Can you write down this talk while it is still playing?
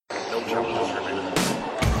No challenges remaining.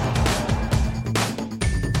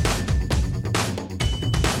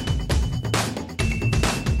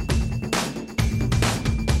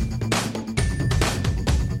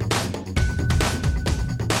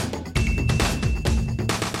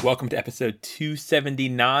 Welcome to episode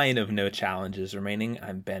 279 of No Challenges Remaining.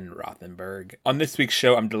 I'm Ben Rothenberg. On this week's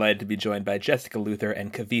show, I'm delighted to be joined by Jessica Luther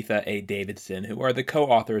and Kavitha A. Davidson, who are the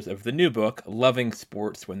co-authors of the new book, Loving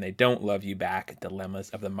Sports When They Don't Love You Back, Dilemmas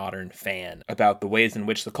of the Modern Fan, about the ways in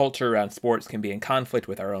which the culture around sports can be in conflict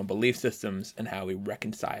with our own belief systems and how we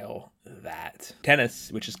reconcile that.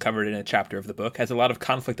 Tennis, which is covered in a chapter of the book, has a lot of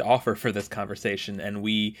conflict to offer for this conversation, and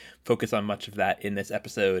we focus on much of that in this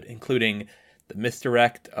episode, including the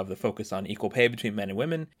misdirect of the focus on equal pay between men and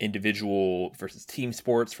women, individual versus team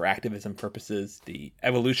sports for activism purposes, the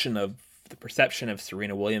evolution of the perception of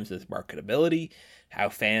Serena Williams' marketability, how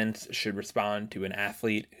fans should respond to an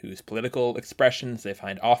athlete whose political expressions they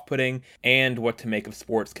find off-putting, and what to make of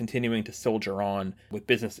sports continuing to soldier on with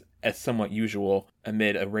business as somewhat usual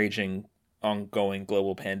amid a raging, ongoing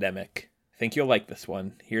global pandemic. I think you'll like this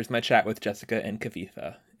one. Here's my chat with Jessica and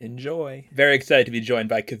Kavitha. Enjoy. Very excited to be joined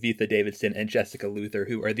by Kavitha Davidson and Jessica Luther,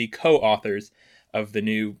 who are the co-authors of the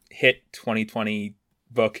new hit 2020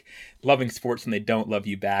 book, Loving Sports When They Don't Love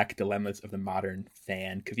You Back, Dilemmas of the Modern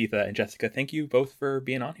Fan. Kavitha and Jessica, thank you both for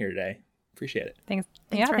being on here today. Appreciate it. Thanks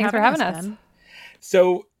for having us.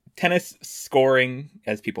 So tennis scoring,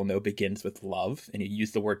 as people know, begins with love, and you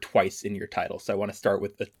use the word twice in your title. So I want to start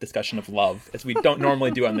with the discussion of love, as we don't normally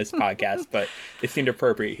do on this podcast, but it seemed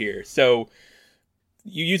appropriate here. So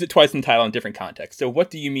you use it twice in the title in different contexts. So what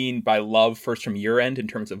do you mean by love, first from your end in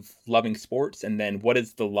terms of loving sports? And then what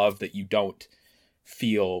is the love that you don't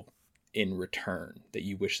feel in return that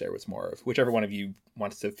you wish there was more of? Whichever one of you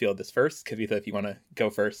wants to field this first. Kavitha, if you want to go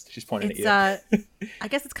first. She's pointing at you. I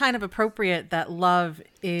guess it's kind of appropriate that love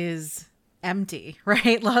is empty,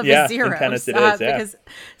 right? Love is zero. In tennis it is, because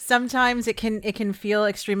sometimes it can feel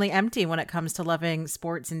extremely empty when it comes to loving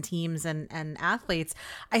sports and teams and athletes.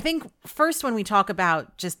 I think first, when we talk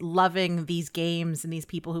about just loving these games and these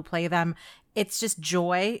people who play them, it's just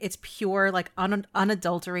joy. It's pure, like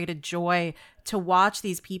unadulterated joy to watch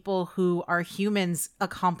these people who are humans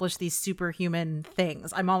accomplish these superhuman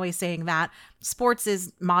things. I'm always saying that sports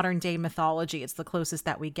is modern day mythology. It's the closest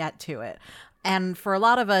that we get to it. And for a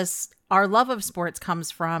lot of us, our love of sports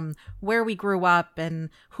comes from where we grew up and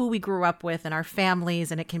who we grew up with and our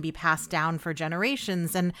families, and it can be passed down for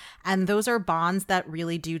generations. And those are bonds that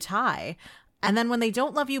really do tie. And then when they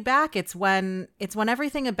don't love you back, it's when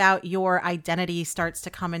everything about your identity starts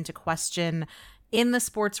to come into question in the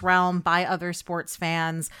sports realm by other sports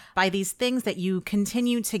fans, by these things that you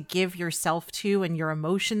continue to give yourself to and your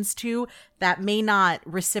emotions to that may not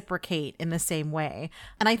reciprocate in the same way.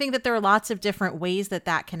 And I think that there are lots of different ways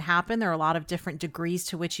that can happen. There are a lot of different degrees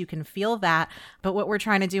to which you can feel that. But what we're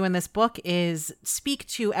trying to do in this book is speak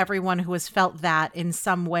to everyone who has felt that in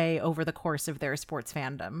some way over the course of their sports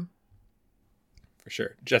fandom. For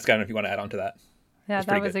sure. Jessica, I don't know if you want to add on to that. Yeah,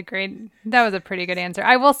 that was a pretty good answer.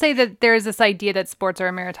 I will say that there's this idea that sports are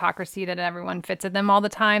a meritocracy, that everyone fits in them all the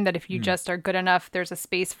time, that if you just are good enough, there's a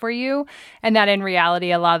space for you. And that in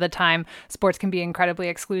reality, a lot of the time, sports can be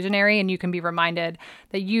incredibly exclusionary, and you can be reminded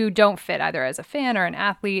that you don't fit either as a fan or an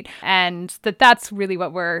athlete. And that's really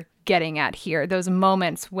what we're getting at here. Those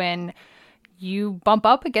moments when you bump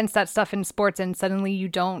up against that stuff in sports and suddenly you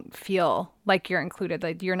don't feel like you're included,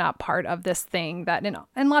 like you're not part of this thing that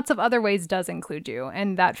in lots of other ways does include you.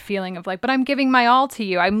 And that feeling of like, but I'm giving my all to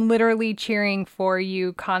you. I'm literally cheering for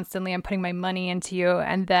you constantly. I'm putting my money into you.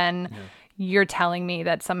 And then you're telling me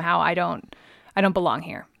that somehow I don't belong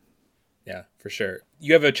here. Yeah, for sure.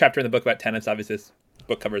 You have a chapter in the book about tennis. Obviously, this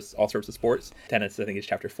book covers all sorts of sports. Tennis, I think, is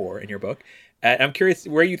chapter 4 in your book. I'm curious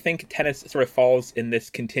where you think tennis sort of falls in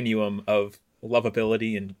this continuum of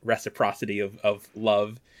lovability and reciprocity of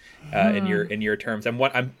love in your terms. And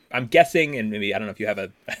what I'm guessing, and maybe I don't know if you have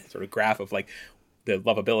a sort of graph of like the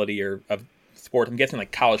lovability or of sport. I'm guessing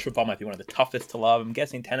like college football might be one of the toughest to love. I'm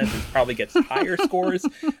guessing tennis probably gets higher scores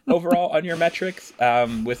overall on your metrics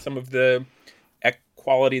with some of the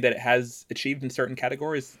equality that it has achieved in certain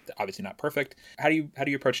categories. Obviously not perfect. How do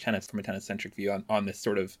you approach tennis from a tennis-centric view on this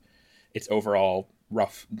sort of its overall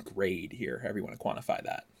rough grade here, however you want to quantify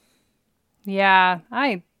that? Yeah,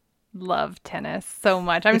 I love tennis so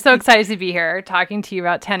much. I'm so excited to be here talking to you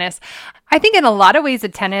about tennis. I think in a lot of ways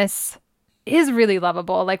that tennis is really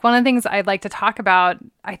lovable. Like one of the things I'd like to talk about,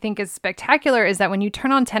 I think is spectacular, is that when you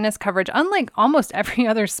turn on tennis coverage, unlike almost every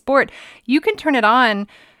other sport, you can turn it on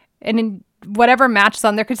and whatever matches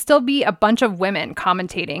on, there could still be a bunch of women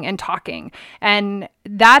commentating and talking. And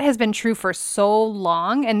that has been true for so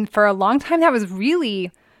long. And for a long time, that was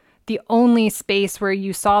really the only space where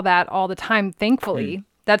you saw that all the time, thankfully.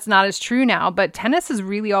 That's not as true now, but tennis has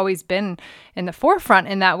really always been in the forefront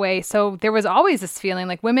in that way. So there was always this feeling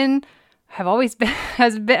like women have always been,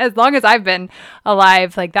 as long as I've been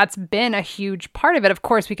alive, like that's been a huge part of it. Of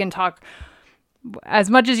course, we can talk as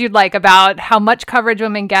much as you'd like about how much coverage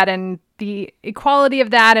women get and the equality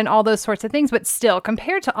of that and all those sorts of things. But still,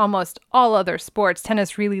 compared to almost all other sports,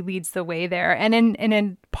 tennis really leads the way there. And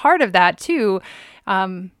in part of that, too,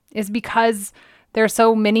 is because there are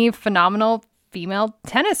so many phenomenal female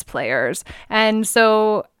tennis players. And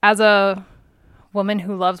so as a woman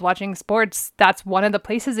who loves watching sports, that's one of the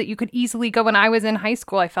places that you could easily go. When I was in high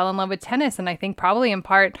school, I fell in love with tennis. And I think probably in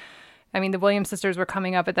part, I mean, the Williams sisters were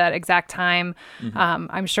coming up at that exact time.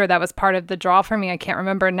 I'm sure that was part of the draw for me. I can't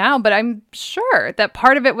remember now, but I'm sure that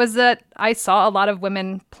part of it was that I saw a lot of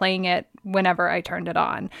women playing it whenever I turned it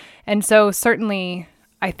on. And so certainly,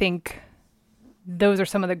 I think those are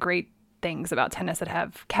some of the great things about tennis that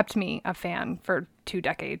have kept me a fan for 2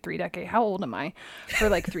 decades, 3 decades. How old am I? For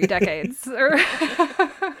like 3 decades.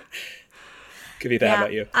 Kavitha, how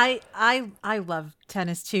about you? I love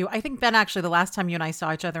tennis too. I think, Ben, actually, the last time you and I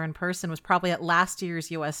saw each other in person was probably at last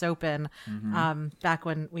year's U.S. Open, back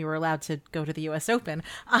when we were allowed to go to the U.S. Open.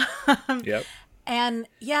 Yep. And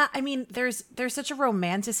yeah, I mean, there's such a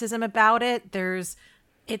romanticism about it.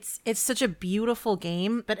 It's such a beautiful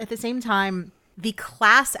game, but at the same time, the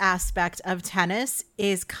class aspect of tennis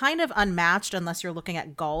is kind of unmatched unless you're looking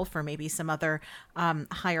at golf or maybe some other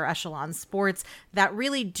higher echelon sports that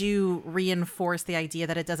really do reinforce the idea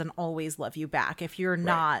that it doesn't always love you back if you're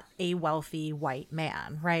not a wealthy white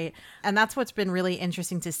man, right? And that's what's been really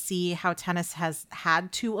interesting to see how tennis has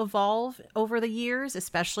had to evolve over the years,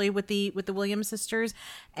 especially with the Williams sisters,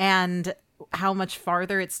 and how much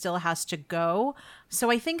farther it still has to go. So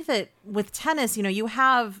I think that with tennis, you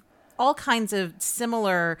have all kinds of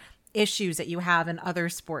similar issues that you have in other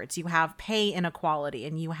sports. You have pay inequality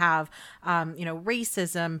and you have,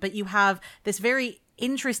 racism, but you have this very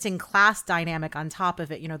interesting class dynamic on top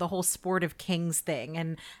of it, the whole sport of kings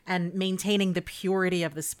thing and maintaining the purity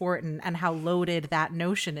of the sport and how loaded that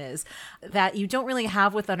notion is that you don't really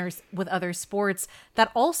have with other sports.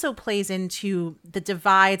 That also plays into the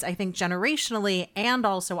divides, I think, generationally and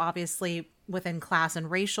also obviously within class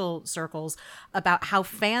and racial circles about how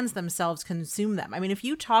fans themselves consume them. I mean, if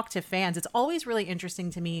you talk to fans, it's always really interesting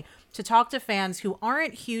to me to talk to fans who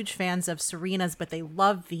aren't huge fans of Serena's, but they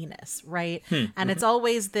love Venus, right? And it's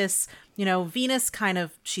always this, Venus kind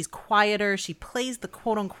of, she's quieter. She plays the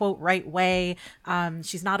quote unquote right way.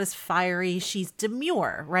 She's not as fiery. She's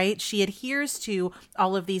demure, right? She adheres to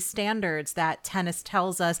all of these standards that tennis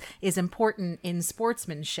tells us is important in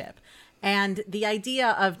sportsmanship. And the idea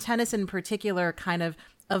of tennis in particular kind of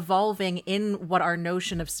evolving in what our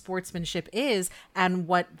notion of sportsmanship is and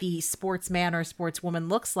what the sportsman or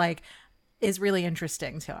sportswoman looks like is really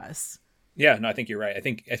interesting to us. Yeah, no, I think you're right. I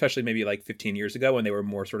think especially maybe like 15 years ago when they were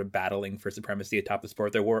more sort of battling for supremacy atop the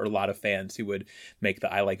sport, there were a lot of fans who would make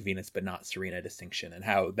the I like Venus but not Serena distinction, and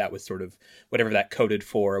how that was sort of whatever that coded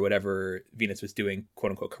for, whatever Venus was doing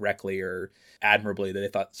quote unquote correctly or admirably that they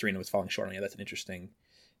thought Serena was falling short on. Yeah, that's an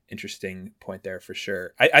interesting point there for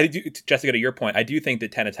sure. I do, Jessica, to your point, I do think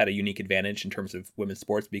that tennis had a unique advantage in terms of women's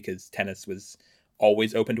sports because tennis was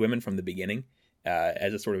always open to women from the beginning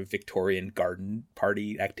as a sort of Victorian garden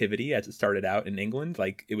party activity as it started out in England.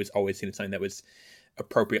 Like it was always seen as something that was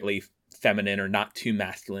appropriately feminine or not too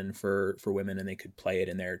masculine for women, and they could play it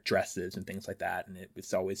in their dresses and things like that. And it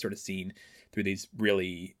was always sort of seen through these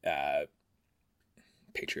really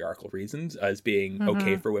patriarchal reasons as being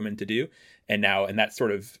okay for women to do. And that's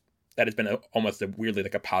has been almost a weirdly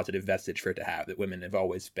like a positive vestige for it to have, that women have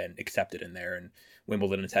always been accepted in there. And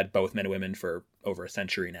Wimbledon has had both men and women for over a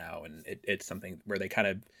century now. And it's something where they kind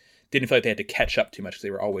of didn't feel like they had to catch up too much because they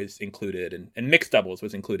were always included. And mixed doubles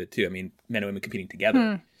was included too. I mean, men and women competing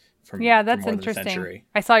together. For that's more interesting. Than a century.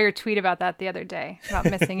 I saw your tweet about that the other day, about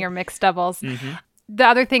missing your mixed doubles. The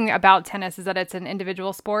other thing about tennis is that it's an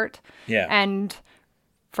individual sport. Yeah. And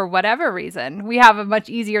for whatever reason, we have a much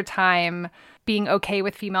easier time being okay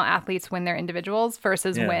with female athletes when they're individuals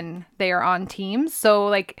versus when they are on teams. So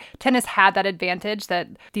like tennis had that advantage that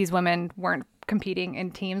these women weren't competing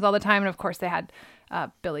in teams all the time. And of course they had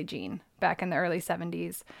Billie Jean back in the early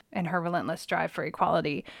 70s and her relentless drive for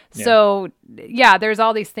equality. Yeah. So yeah, there's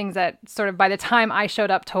all these things that sort of by the time I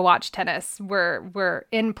showed up to watch tennis were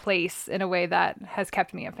in place in a way that has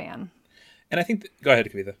kept me a fan. And I think, go ahead,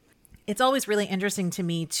 Kavitha. It's always really interesting to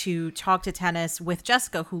me to talk to tennis with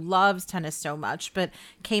Jessica, who loves tennis so much, but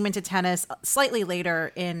came into tennis slightly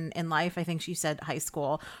later in life. I think she said high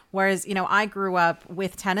school. Whereas, I grew up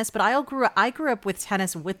with tennis, but I grew up with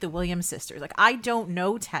tennis with the Williams sisters. Like, I don't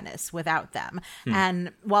know tennis without them.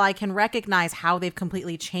 And while I can recognize how they've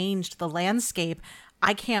completely changed the landscape,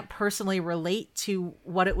 I can't personally relate to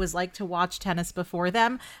what it was like to watch tennis before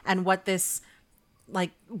them and what this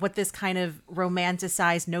kind of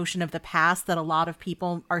romanticized notion of the past that a lot of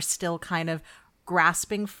people are still kind of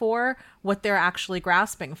grasping for, what they're actually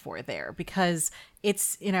grasping for there. Because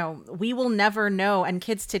it's, we will never know, and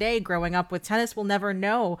kids today growing up with tennis will never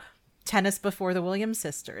know tennis before the Williams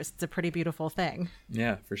sisters. It's a pretty beautiful thing.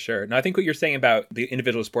 Yeah, for sure. Now, I think what you're saying about the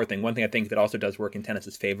individual sport thing, one thing I think that also does work in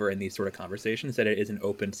tennis's favor in these sort of conversations, that it is an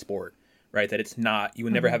open sport, right? That it's not, you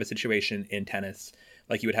would never have a situation in tennis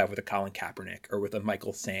like you would have with a Colin Kaepernick or with a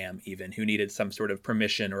Michael Sam even, who needed some sort of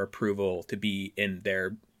permission or approval to be in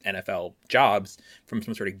their NFL jobs from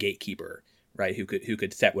some sort of gatekeeper, right? Who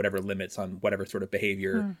could set whatever limits on whatever sort of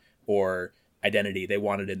behavior or identity they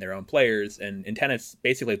wanted in their own players. And in tennis,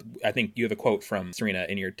 basically, I think you have a quote from Serena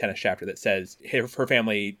in your tennis chapter that says her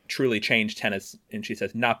family truly changed tennis. And she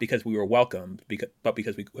says, not because we were welcomed, but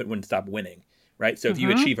because we wouldn't stop winning, right? So if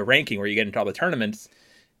you achieve a ranking where you get into all the tournaments,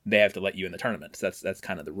 they have to let you in the tournaments. That's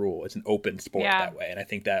kind of the rule. It's an open sport that way. And I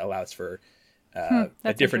think that allows for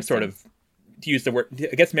a different sort of, to use the word,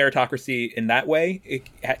 I guess, meritocracy in that way. It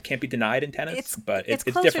can't be denied in tennis, but it's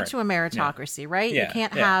closer different. To a meritocracy, right? Yeah.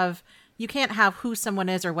 You can't have who someone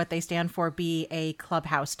is or what they stand for be a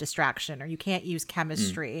clubhouse distraction, or you can't use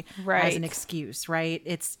chemistry as an excuse, right?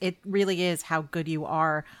 It really is how good you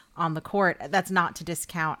are on the court. That's not to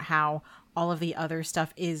discount how all of the other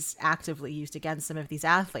stuff is actively used against some of these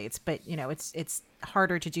athletes, but it's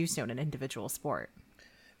harder to do so in an individual sport.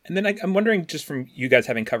 And then I'm wondering, just from you guys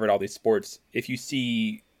having covered all these sports, if you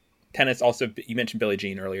see tennis also, you mentioned Billie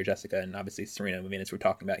Jean earlier, Jessica, and obviously Serena, as we're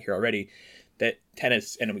talking about here already, that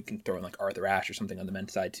tennis, and we can throw in like Arthur Ashe or something on the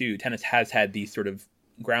men's side too, tennis has had these sort of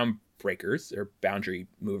groundbreakers or boundary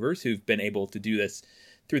movers who've been able to do this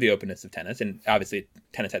through the openness of tennis. And obviously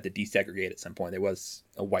tennis had to desegregate at some point. There was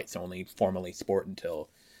a whites only formally sport until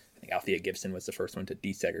I think Althea Gibson was the first one to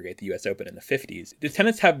desegregate the US Open in the 50s. Does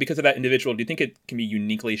tennis have, because of that individual, do you think it can be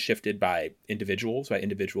uniquely shifted by individuals, by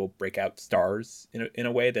individual breakout stars in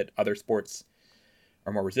a way that other sports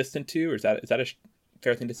are more resistant to? Or is that a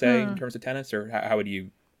fair thing to say in terms of tennis? Or how would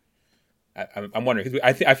you, I'm wondering, because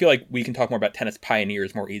I feel like we can talk more about tennis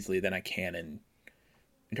pioneers more easily than I can in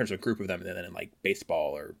terms of a group of them than in like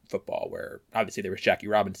baseball or football, where obviously there was Jackie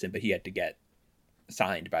Robinson, but he had to get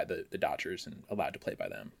signed by the Dodgers and allowed to play by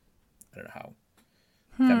them. I don't know how.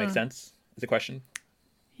 Does that make sense as a question?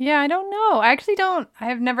 Yeah, I don't know. I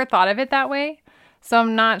have never thought of it that way. So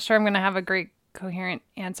I'm not sure I'm going to have a great coherent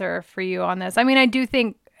answer for you on this. I do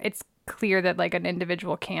think it's clear that like an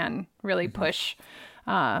individual can really push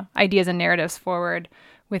ideas and narratives forward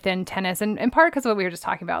within tennis, and in part because of what we were just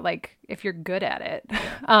talking about, like if you're good at it,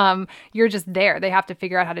 you're just there. They have to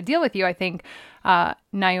figure out how to deal with you. I think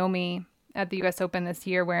Naomi at the US Open this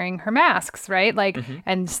year wearing her masks, right? Like,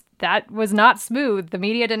 and that was not smooth. The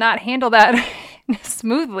media did not handle that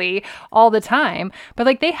smoothly all the time, but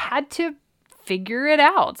like they had to figure it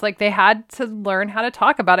out. Like they had to learn how to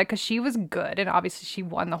talk about it because she was good, and obviously she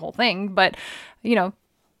won the whole thing, but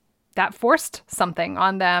that forced something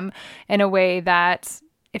on them in a way that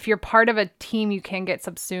if you're part of a team, you can get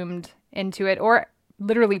subsumed into it or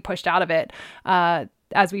literally pushed out of it,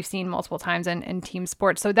 as we've seen multiple times in team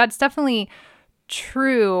sports. So that's definitely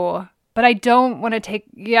true. But I don't want to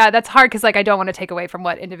that's hard because like I don't want to take away from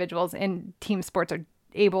what individuals in team sports are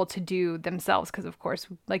able to do themselves. Because of course,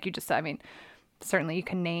 like you just said, certainly you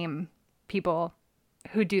can name people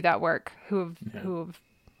who do that work, who've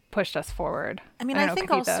pushed us forward. I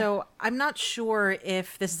think also, I'm not sure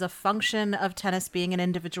if this is a function of tennis being an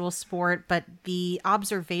individual sport, but the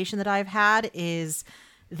observation that I've had is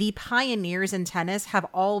the pioneers in tennis have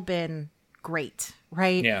all been great,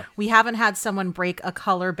 right? Yeah. We haven't had someone break a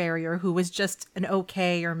color barrier who was just an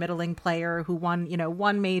okay or middling player who won,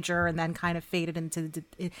 one major and then kind of faded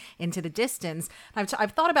into the distance.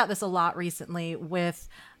 I've thought about this a lot recently with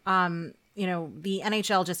the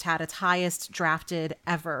NHL just had its highest drafted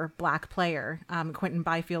ever Black player, Quentin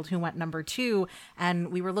Byfield, who went number 2.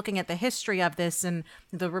 And we were looking at the history of this, and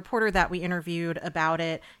the reporter that we interviewed about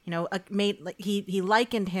it, he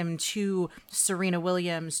likened him to Serena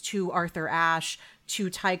Williams, to Arthur Ashe, to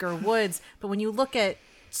Tiger Woods. But when you look at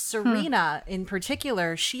Serena in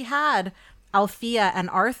particular, she had Althea and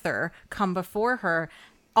Arthur come before her.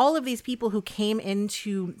 all of these people who came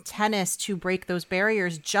into tennis to break those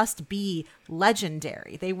barriers just be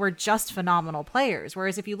legendary. They were just phenomenal players.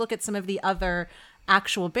 Whereas if you look at some of the other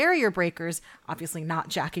actual barrier breakers, obviously not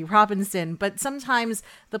Jackie Robinson, but sometimes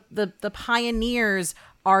the pioneers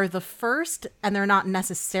are the first and they're not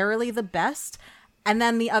necessarily the best. And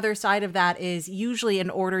then the other side of that is usually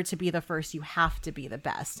in order to be the first, you have to be the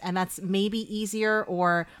best. And that's maybe easier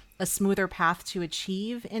or a smoother path to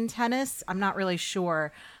achieve in tennis. I'm not really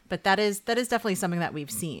sure, but that is definitely something that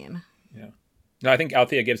we've seen. Yeah. No, I think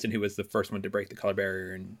Althea Gibson, who was the first one to break the color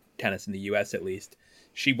barrier in tennis in the US at least,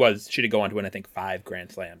 she did go on to win, I think, 5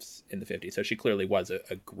 Grand Slams in the 50s. So she clearly was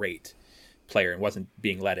a great player and wasn't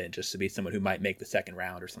being let in just to be someone who might make the second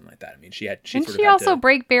round or something like that. I mean, Didn't she also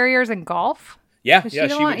break barriers in golf? Yeah, she played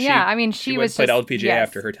LPGA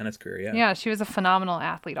after her tennis career. Yeah, yeah, she was a phenomenal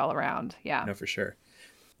athlete all around. Yeah, no, for sure.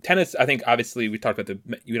 Tennis, I think, obviously, we talked about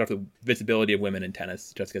the visibility of women in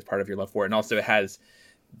tennis. Jessica, is part of your love for it, and also it has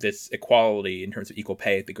this equality in terms of equal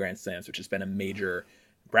pay at the Grand Slams, which has been a major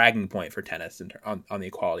bragging point for tennis on the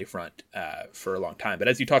equality front for a long time. But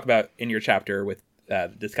as you talk about in your chapter with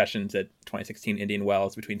discussions at 2016 Indian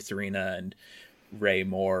Wells between Serena and Ray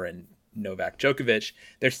Moore and Novak Djokovic,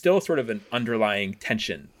 there's still sort of an underlying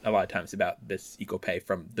tension a lot of times about this equal pay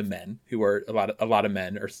from the men, who are a lot of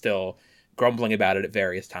men are still grumbling about it at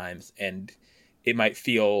various times, and it might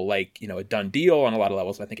feel like, a done deal on a lot of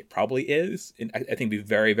levels. But I think it probably is, and I think it'd be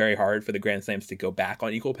very, very hard for the Grand Slams to go back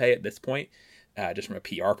on equal pay at this point, just from a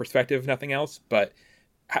PR perspective, if nothing else. But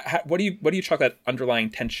what do you chalk that underlying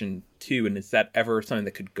tension to, and is that ever something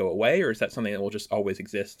that could go away, or is that something that will just always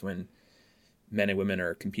exist when men and women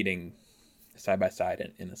are competing side by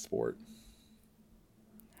side in a sport?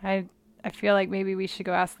 I feel like maybe we should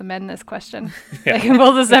go ask the men this question. Yeah. Like,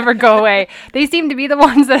 will this ever go away? They seem to be the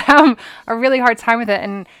ones that have a really hard time with it.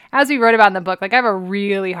 And as we wrote about in the book, like, I have a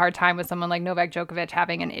really hard time with someone like Novak Djokovic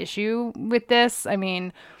having an issue with this. I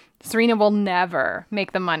mean, Serena will never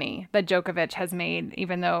make the money that Djokovic has made,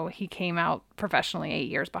 even though he came out professionally 8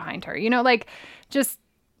 years behind her.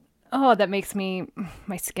 That makes my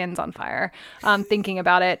skin's on fire thinking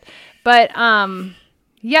about it. But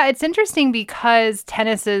yeah, it's interesting because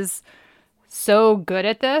tennis is so good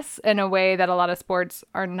at this in a way that a lot of sports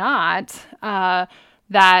are not,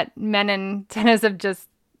 that men in tennis have just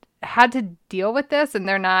had to deal with this, and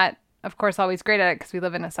they're not, of course, always great at it because we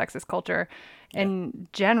live in a sexist culture in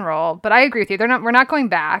general. But I agree with you. We're not going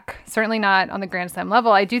back, certainly not on the Grand Slam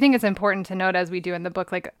level. I do think it's important to note, as we do in the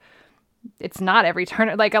book, like, it's not every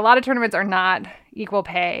tournament. Like, a lot of tournaments are not equal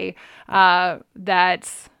pay.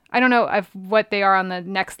 That's, I don't know what they are on the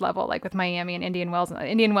next level, like with Miami and Indian Wells.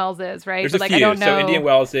 Indian Wells is, right? There's a few. I don't know. So Indian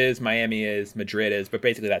Wells is, Miami is, Madrid is, but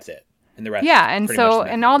basically that's it. And the rest. Yeah, and so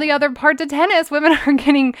and all the other parts of tennis, women are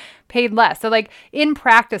getting paid less. So, like, in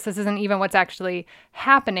practice, this isn't even what's actually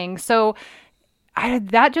happening. So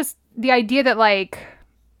the idea that, like,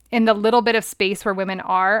 in the little bit of space where women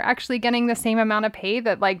are actually getting the same amount of pay,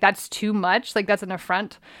 that, like, that's too much, like, that's an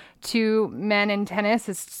affront to men in tennis,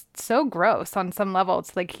 is so gross on some level.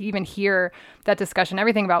 It's like, even hear that discussion,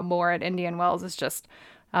 everything about Moore at Indian Wells is just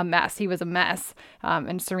a mess. He was a mess.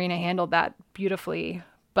 And Serena handled that beautifully.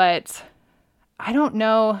 But I don't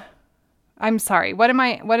know. I'm sorry.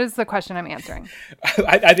 What is the question I'm answering?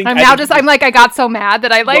 I got so mad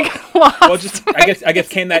that I lost. Well, just I guess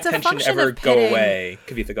can that tension ever go away?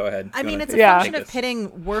 Kavitha, go ahead. I mean, it's a function of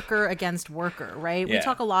pitting worker against worker, right? Yeah. We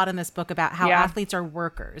talk a lot in this book about how athletes are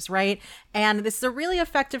workers, right? And this is a really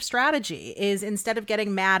effective strategy, is instead of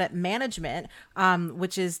getting mad at management,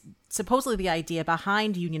 which is supposedly the idea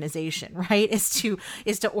behind unionization, right, is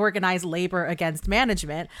to organize labor against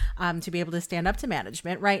management, to be able to stand up to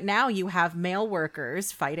management. Right now, you have male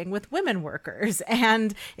workers fighting with women workers,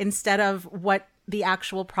 and instead of what the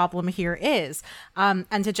actual problem here is.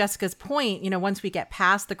 And to Jessica's point, once we get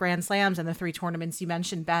past the Grand Slams and the 3 tournaments you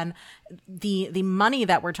mentioned, Ben, the money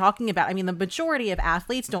that we're talking about, I mean, the majority of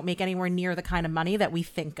athletes don't make anywhere near the kind of money that we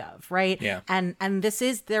think of, right? Yeah. And this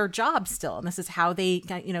is their job still, and this is how they,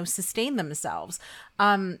 sustain themselves.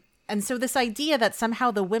 And so this idea that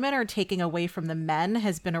somehow the women are taking away from the men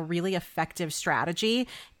has been a really effective strategy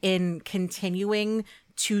in continuing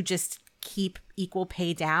to just keep equal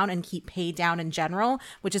pay down and keep pay down in general,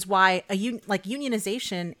 which is why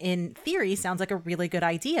unionization in theory sounds like a really good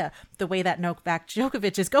idea. The way that Novak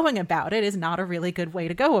Djokovic is going about it is not a really good way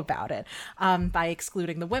to go about it, by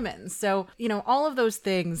excluding the women. So, all of those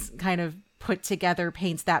things kind of put together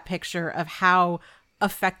paints that picture of how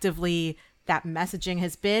effectively that messaging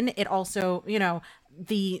has been. It also,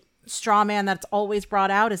 the straw man that's always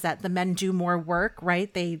brought out is that the men do more work,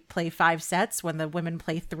 right? They play 5 sets when the women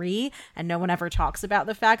play 3, and no one ever talks about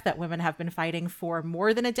the fact that women have been fighting for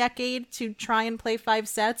more than a decade to try and play 5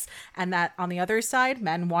 sets, and that on the other side,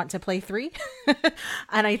 men want to play 3.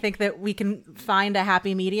 And I think that we can find a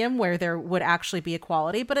happy medium where there would actually be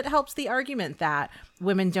equality, but it helps the argument that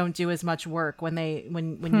women don't do as much work when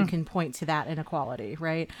you can point to that inequality,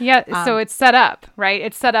 right? Yeah, so it's set up, right?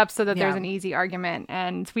 It's set up so that there's Yeah. an easy argument,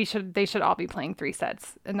 and they should all be playing 3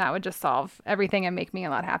 sets, and that would just solve everything and make me a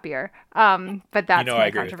lot happier. But that's I my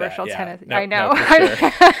agree with that, controversial yeah. tennis. No, I know. no, for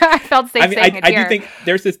sure. I felt safe saying it I here. do think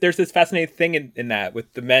there's this fascinating thing in that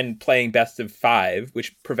with the men playing best of 5,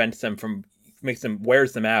 which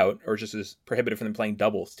wears them out, or just is prohibitive from them playing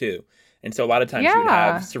doubles too. And so a lot of times you would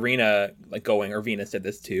have Serena or Venus did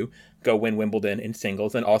this too, go win Wimbledon in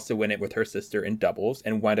singles and also win it with her sister in doubles,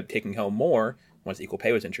 and wind up taking home more once equal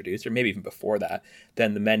pay was introduced, or maybe even before that,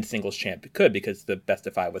 than the men's singles champ could, because the best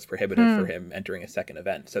of 5 was prohibitive for him entering a second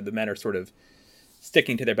event. So the men are sort of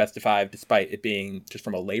sticking to their best of 5, despite it being, just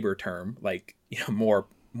from a labor term, more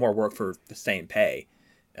work for the same pay.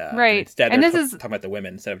 Right. Instead, And they're this is talking about the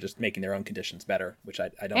women instead of just making their own conditions better, which I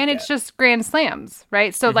don't And get. it's just Grand Slams,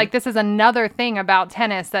 right? So this is another thing about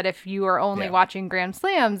tennis, that if you are only watching Grand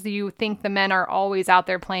Slams, you think the men are always out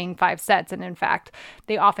there playing 5 sets. And in fact,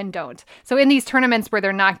 they often don't. So in these tournaments where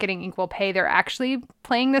they're not getting equal pay, they're actually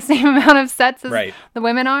playing the same amount of sets as the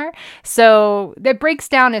women are. So it breaks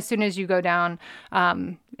down as soon as you go down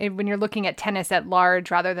when you're looking at tennis at large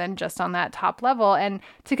rather than just on that top level. And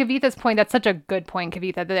to Kavitha's point, that's such a good point,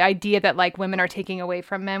 Kavitha, the idea that women are taking away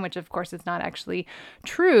from men, which of course is not actually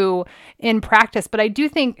true in practice. But I do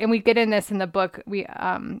think, and we get in this in the book, we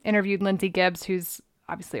interviewed Lindsay Gibbs, who's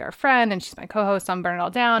obviously our friend, and she's my co-host on Burn It All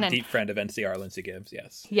Down. And deep friend of NCR, Lindsay Gibbs,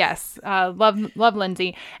 yes. Yes, love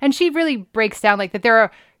Lindsay. And she really breaks down that there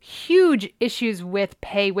are huge issues with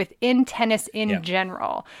pay within tennis in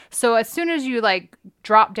general. So as soon as you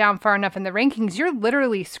drop down far enough in the rankings, you're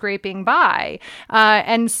literally scraping by.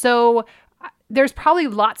 And so there's probably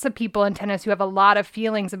lots of people in tennis who have a lot of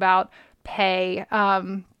feelings about pay,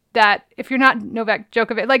 that if you're not Novak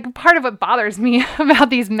Djokovic, part of what bothers me about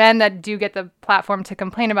these men that do get the platform to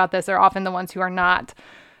complain about this are often the ones who are not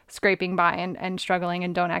scraping by and struggling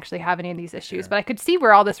and don't actually have any of these issues. But I could see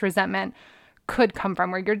where all this resentment could come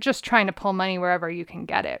from, where you're just trying to pull money wherever you can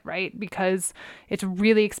get it, right? Because it's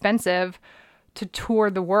really expensive to tour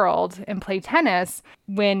the world and play tennis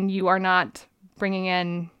when you are not bringing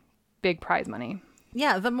in big prize money.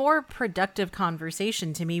 Yeah, the more productive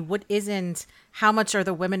conversation to me isn't how much are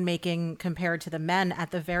the women making compared to the men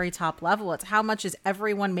at the very top level. It's how much is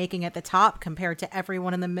everyone making at the top compared to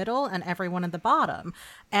everyone in the middle and everyone at the bottom.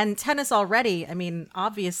 And tennis already,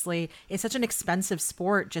 obviously, is such an expensive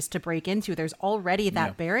sport just to break into. There's already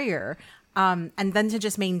that barrier. And then to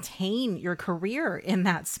just maintain your career in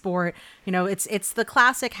that sport, it's the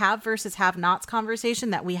classic have versus have nots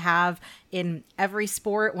conversation that we have in every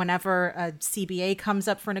sport whenever a CBA comes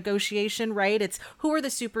up for negotiation, right? It's who are the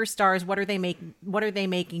superstars, what are they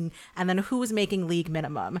making, and then who is making league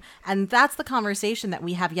minimum. And that's the conversation that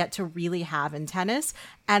we have yet to really have in tennis.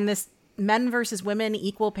 And this men versus women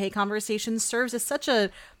equal pay conversation serves as such a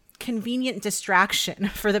convenient distraction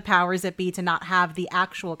for the powers that be to not have the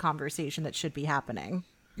actual conversation that should be happening.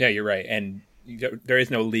 Yeah, you're right. And there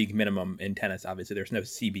is no league minimum in tennis. Obviously, there's no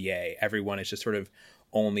CBA. Everyone is just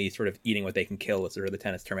only eating what they can kill, is sort of the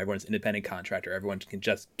tennis term. Everyone's independent contractor. Everyone can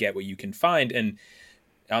just get what you can find. And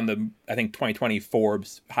on the, I think, 2020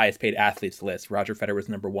 Forbes highest paid athletes list, Roger Federer was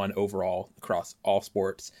number 1 overall across all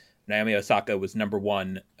sports. Naomi Osaka was number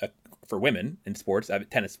 1 for women in sports.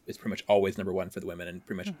 Tennis is pretty much always number 1 for the women, and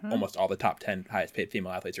pretty much almost all the top 10 highest paid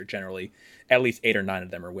female athletes are generally, at least 8 or 9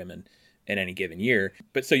 of them are women in any given year.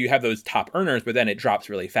 But so you have those top earners, but then it drops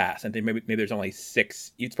really fast. And maybe there's only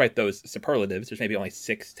 6, despite those superlatives, there's maybe only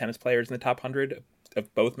 6 tennis players in the top 100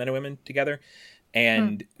 of both men and women together.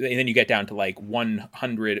 And then you get down to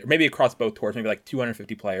 100, or maybe across both tours, maybe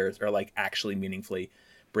 250 players are actually meaningfully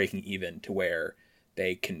breaking even to where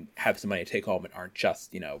they can have some money to take home and aren't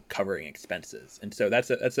just, covering expenses. And so that's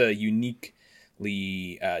a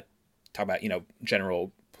uniquely talk about,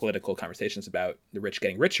 general political conversations about the rich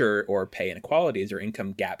getting richer or pay inequalities or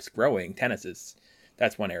income gaps growing.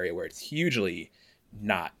 That's one area where it's hugely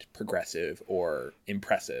not progressive or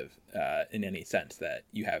impressive in any sense, that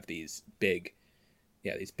you have these big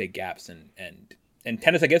gaps, and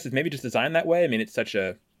tennis, I guess, is maybe just designed that way. It's such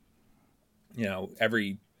a,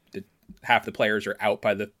 half the players are out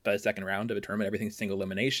by the second round of a tournament. Everything's single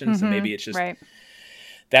elimination. So maybe it's just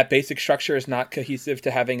that basic structure is not cohesive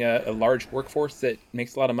to having a large workforce that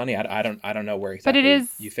makes a lot of money. I don't know where exactly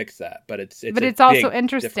you fix that, but it's also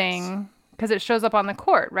interesting because it shows up on the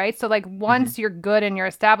court, right? So like once you're good and you're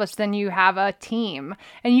established, then you have a team.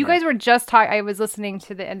 And you guys were just talking, I was listening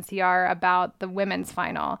to the NCR about the women's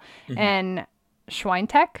final and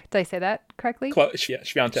Swiatek, did I say that correctly?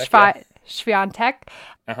 Swiatek. Swiatek.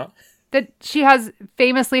 That she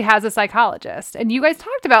famously has a psychologist. And you guys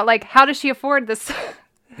talked about like, how does she afford this?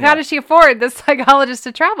 How does she afford this psychologist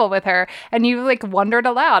to travel with her? And you like wondered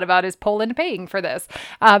aloud about, is Poland paying for this?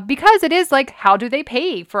 Because it is like, how do they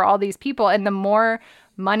pay for all these people? And the more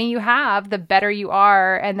money you have, the better you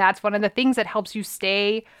are. And that's one of the things that helps you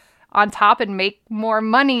stay on top and make more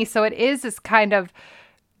money. So it is this kind of,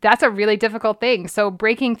 that's a really difficult thing. So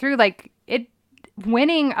breaking through, like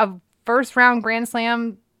winning a first round Grand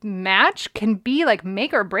Slam match can be like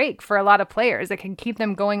make or break for a lot of players. It can keep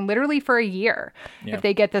them going literally for a year if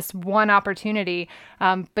they get this one opportunity.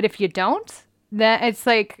 But if you don't, then it's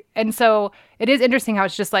like, and so it is interesting how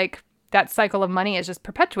it's just like that cycle of money is just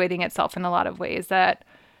perpetuating itself in a lot of ways that,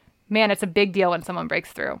 man, it's a big deal when someone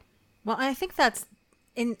breaks through. Well, I think that's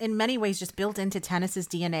in many ways just built into tennis's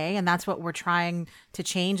DNA, and that's what we're trying to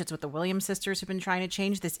change. It's what the Williams sisters have been trying to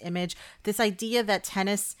change, this image, this idea that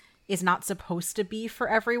tennis is not supposed to be for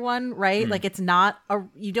everyone, right? Like it's not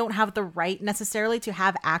you don't have the right necessarily to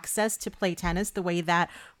have access to play tennis the way that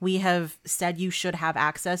we have said you should have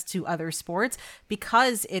access to other sports,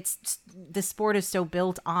 because the sport is so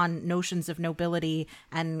built on notions of nobility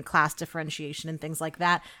and class differentiation and things like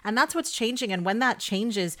that. And that's what's changing. And when that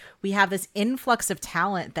changes, we have this influx of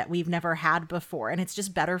talent that we've never had before. And it's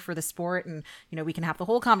just better for the sport. And, we can have the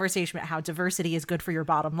whole conversation about how diversity is good for your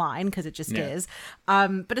bottom line, because it just is.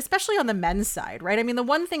 But especially on the men's side, right? I mean, the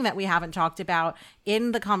one thing that we haven't talked about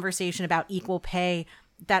in the conversation about equal pay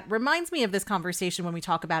that reminds me of this conversation when we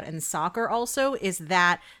talk about in soccer also is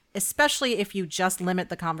that, especially if you just limit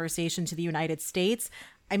the conversation to the United States,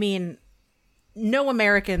 I mean, no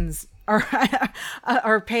Americans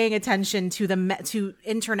are paying attention to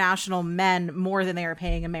international men more than they are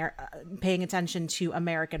paying attention to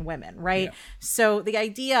American women, right? Yeah. So the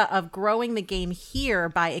idea of growing the game here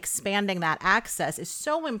by expanding that access is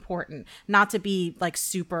so important, not to be like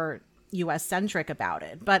super US centric about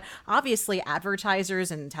it. But obviously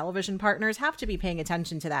advertisers and television partners have to be paying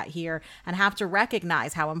attention to that here and have to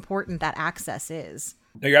recognize how important that access is.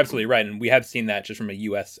 No, you're absolutely right. And we have seen that just from a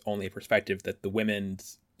US only perspective, that the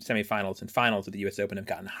women's semifinals and finals of the US Open have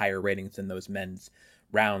gotten higher ratings than those men's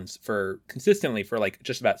rounds consistently for like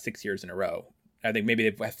just about 6 years in a row. I think maybe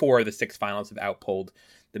 4 of the 6 finals have outpulled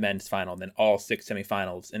the men's final, and then all 6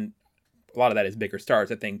 semifinals. And a lot of that is bigger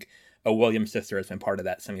stars. I think a Williams sister has been part of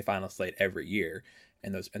that semifinal slate every year.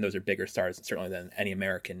 And those are bigger stars certainly than any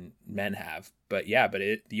American men have. But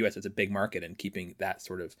the US is a big market, and keeping that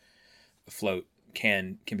sort of afloat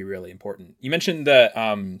can be really important. You mentioned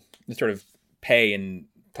the sort of pay, and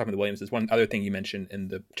talking about the Williams is one other thing you mentioned in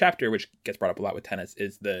the chapter, which gets brought up a lot with tennis,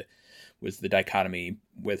 was the dichotomy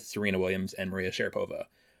with Serena Williams and Maria Sharapova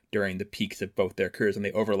during the peaks of both their careers, and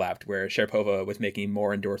they overlapped, where Sharapova was making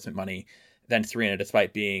more endorsement money than Serena,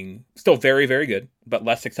 despite being still very, very good, but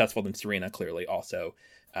less successful than Serena, clearly also,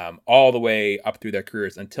 all the way up through their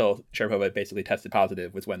careers until Sharapova basically tested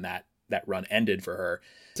positive was when that run ended for her.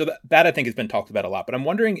 So that I think has been talked about a lot. But I'm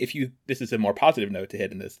wondering if this is a more positive note to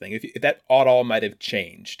hit in this thing, if that all might have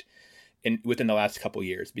changed within the last couple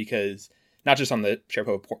years, because not just on the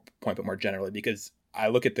Sharapova point, but more generally, because I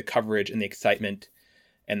look at the coverage and the excitement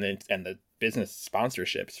and the business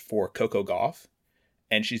sponsorships for Coco Gauff,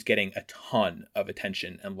 and she's getting a ton of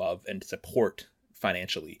attention and love and support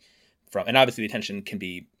financially and obviously the attention can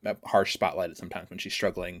be a harsh spotlight sometimes when she's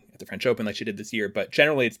struggling at the French Open like she did this year, but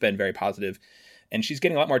generally it's been very positive, and she's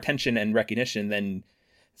getting a lot more attention and recognition than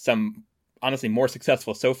some honestly more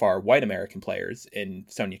successful so far white American players in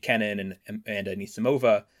Sonia Kenin and Amanda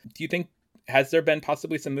Anisimova. Do you think, has there been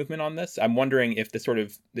possibly some movement on this? I'm wondering if the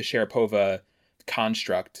Sharapova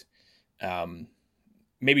construct,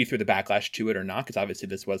 maybe through the backlash to it or not, because obviously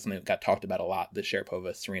this was something that got talked about a lot, the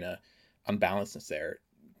Sharapova-Serena unbalancedness there.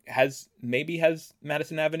 Has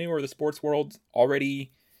Madison Avenue or the sports world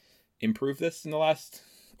already improved this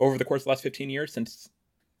over the course of the last 15 years, since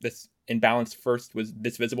this imbalance first was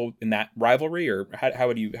this visible in that rivalry? Or how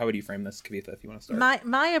would you frame this, Kavitha, if you want to start?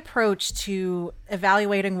 My approach to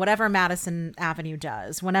evaluating whatever Madison Avenue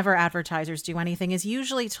does, whenever advertisers do anything, is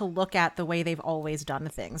usually to look at the way they've always done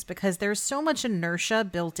things, because there's so much inertia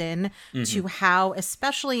built in to how,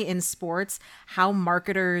 especially in sports, how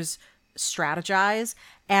marketers strategize.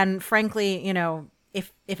 And frankly,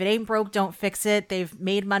 if it ain't broke, don't fix it. They've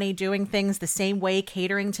made money doing things the same way,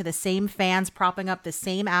 catering to the same fans, propping up the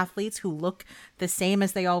same athletes who look the same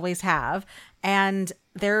as they always have. And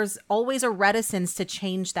there's always a reticence to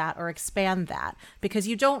change that or expand that because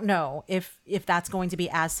you don't know if that's going to be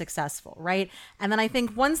as successful, right? And then I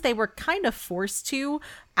think once they were kind of forced to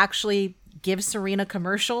actually give Serena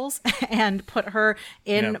commercials and put her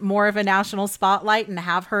in more of a national spotlight and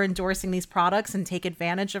have her endorsing these products and take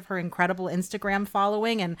advantage of her incredible Instagram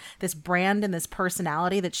following and this brand and this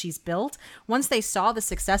personality that she's built. Once they saw the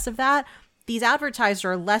success of that, these advertisers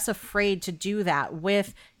are less afraid to do that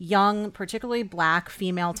with young, particularly Black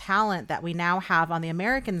female talent that we now have on the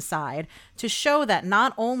American side to show that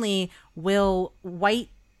not only will white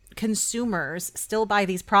consumers still buy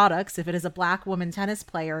these products if it is a Black woman tennis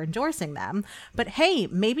player endorsing them, but hey,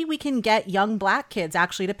 maybe we can get young Black kids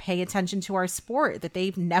actually to pay attention to our sport that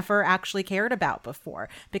they've never actually cared about before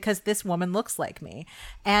because this woman looks like me.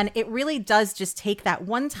 And it really does just take that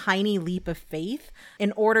one tiny leap of faith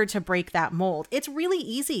in order to break that mold. It's really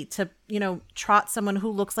easy to, trot someone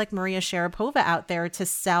who looks like Maria Sharapova out there to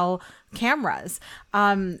sell cameras.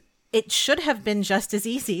 It should have been just as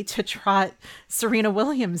easy to trot Serena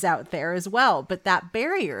Williams out there as well. But that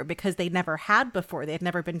barrier, because they never had before, they had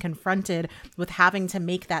never been confronted with having to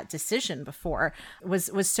make that decision before, was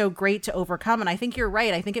so great to overcome. And I think you're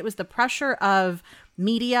right. I think it was the pressure of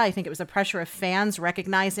media. I think it was the pressure of fans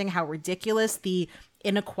recognizing how ridiculous the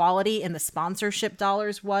inequality in the sponsorship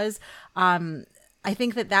dollars was. I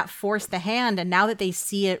think that forced the hand, and now that they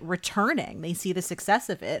see it returning, they see the success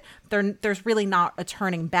of it, there's really not a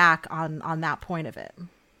turning back on that point of it.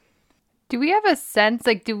 Do we have a sense,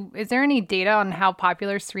 is there any data on how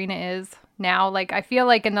popular Serena is now? I feel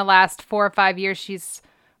like in the last 4 or 5 years, she's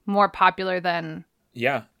more popular than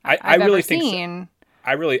I really think seen.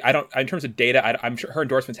 So. I don't, in terms of data, I'm sure her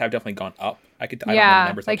endorsements have definitely gone up. I don't know the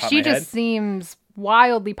numbers off the top she of my just head. seems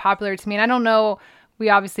wildly popular to me. And I don't know, we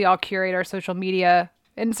obviously all curate our social media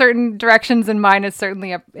in certain directions, and mine is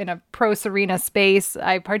certainly in a pro Serena space.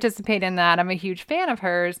 I participate in that. I'm a huge fan of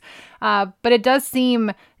hers. But it does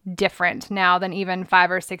seem different now than even 5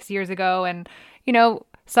 or 6 years ago. And,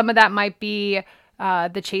 some of that might be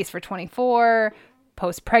the chase for 24,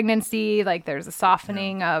 post-pregnancy, there's a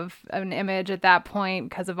softening of an image at that point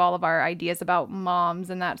because of all of our ideas about moms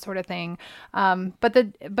and that sort of thing. But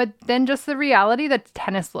then just the reality that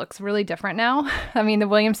tennis looks really different now. I mean, the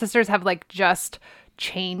Williams sisters have just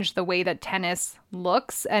changed the way that tennis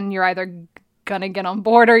looks, and you're either gonna get on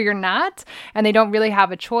board or you're not, and they don't really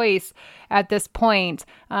have a choice at this point.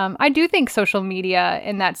 I do think social media,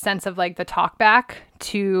 in that sense of the talk back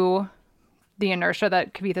to the inertia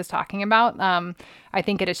that Kavitha's talking about, I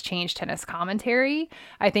think it has changed tennis commentary.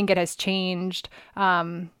 I think it has changed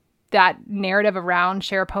that narrative around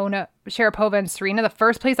Sharapova and Serena. The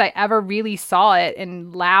first place I ever really saw it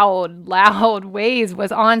in loud ways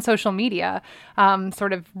was on social media,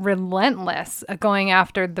 sort of relentless, going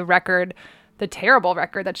after the terrible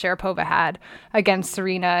record that Sharapova had against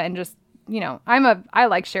Serena. And just, I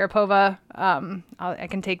like Sharapova. I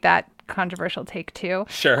can take that controversial take too.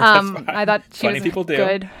 Sure, that's fine. I thought she was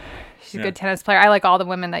good. She's a good tennis player. I like all the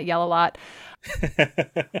women that yell a lot.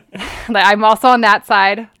 I'm also on that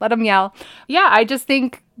side. Let them yell. Yeah, I just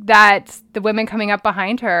think that the women coming up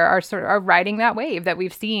behind her are riding that wave that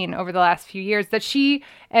we've seen over the last few years that she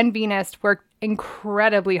and Venus worked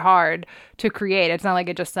incredibly hard to create. It's not like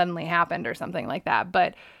it just suddenly happened or something like that,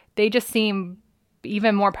 but they just seem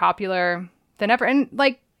even more popular than ever. And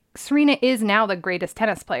Serena is now the greatest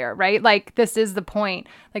tennis player, right? This is the point.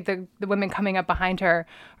 The women coming up behind her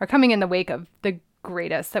are coming in the wake of the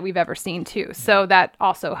greatest that we've ever seen too. So that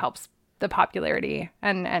also helps the popularity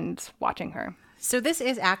and watching her. So this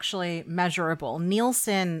is actually measurable.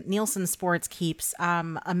 Nielsen Sports keeps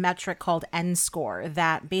a metric called N-score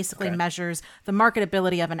that basically measures the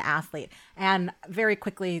marketability of an athlete. And very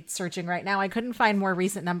quickly searching right now, I couldn't find more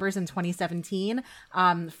recent numbers in 2017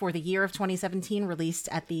 for the year of 2017 released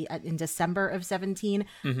in December of 17.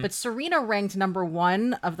 Mm-hmm. But Serena ranked number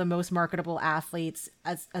 1 of the most marketable athletes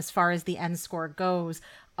as far as the N-score goes.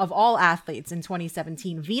 Of all athletes in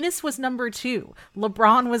 2017, Venus was number 2,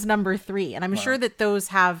 LeBron was number 3. And I'm sure that those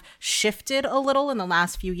have shifted a little in the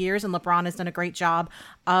last few years. And LeBron has done a great job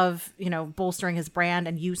of, bolstering his brand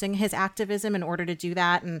and using his activism in order to do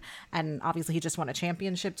that. And obviously he just won a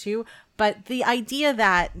championship too. But the idea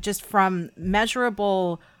that just from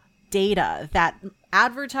measurable data that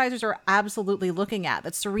advertisers are absolutely looking at.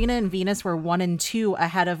 That Serena and Venus were 1 and 2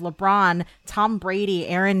 ahead of LeBron, Tom Brady,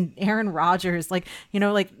 Aaron Rodgers. Like,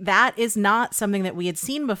 like that is not something that we had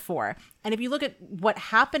seen before. And if you look at what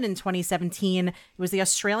happened in 2017, it was the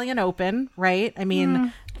Australian Open, right? I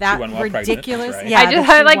mean, that ridiculous. Right. Yeah,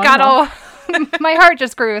 I got all my heart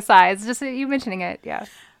just grew a size just you mentioning it. Yeah.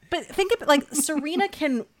 But think of it like Serena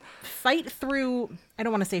can fight through. I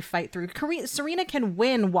don't want to say fight through. Serena can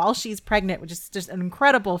win while she's pregnant, which is just an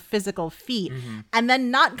incredible physical feat, and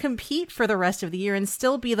then not compete for the rest of the year and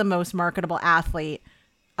still be the most marketable athlete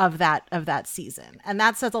of that season. And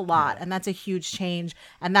that says a lot, and that's a huge change,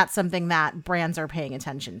 and that's something that brands are paying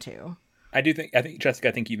attention to. I think Jessica,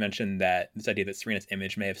 I think you mentioned that this idea that Serena's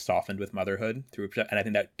image may have softened with motherhood and I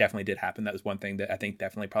think that definitely did happen. That was one thing that I think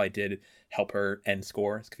definitely probably did help her end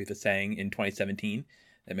score, as Kavitha's saying, in 2017.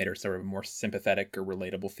 That made her sort of a more sympathetic or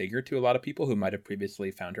relatable figure to a lot of people who might have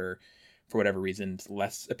previously found her, for whatever reasons,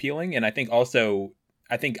 less appealing. And I think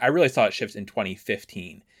I really saw it shift in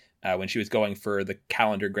 2015 when she was going for the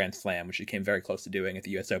calendar Grand Slam, which she came very close to doing at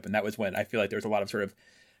the US Open. That was when I feel like there was a lot of sort of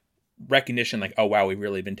recognition, like, oh wow, we've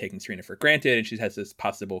really been taking Serena for granted, and she has this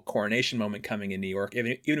possible coronation moment coming in New York.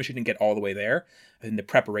 Even if she didn't get all the way there, I think the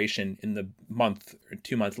preparation in the month or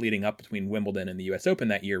 2 months leading up between Wimbledon and the US Open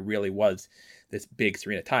that year really was this big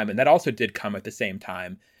Serena time. And that also did come at the same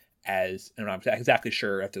time as, and I'm not exactly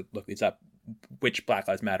sure, I have to look these up, which Black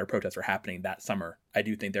Lives Matter protests were happening that summer. I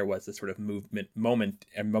do think there was this sort of moment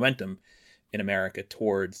and momentum in America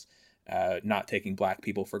towards not taking Black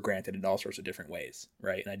people for granted in all sorts of different ways,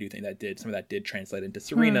 right? And I do think that some of that did translate into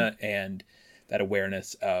Serena and that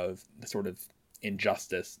awareness of the sort of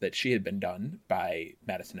injustice that she had been done by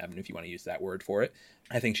Madison Avenue, if you want to use that word for it.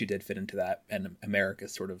 I think she did fit into that, and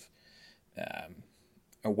America's sort of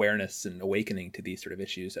awareness and awakening to these sort of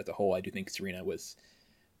issues as a whole. I do think Serena was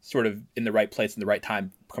sort of in the right place in the right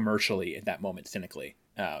time commercially at that moment, cynically,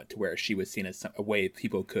 to where she was seen as a way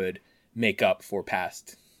people could make up for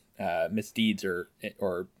past misdeeds or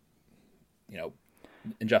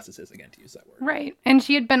injustices, again, to use that word. Right. And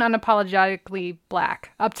she had been unapologetically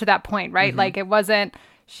Black up to that point, right? Like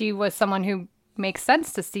she was someone who makes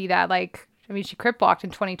sense to see that. Like, I mean, she crip walked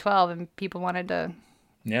in 2012 and people wanted to,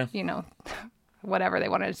 whatever they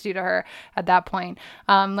wanted to do to her at that point.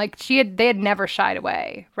 They had never shied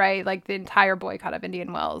away, right? Like the entire boycott of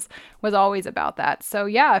Indian Wells was always about that. So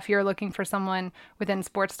yeah, if you're looking for someone within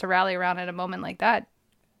sports to rally around at a moment like that,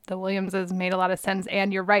 the Williamses made a lot of sense.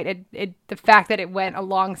 And you're right. The fact that it went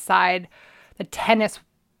alongside the tennis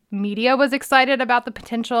media was excited about the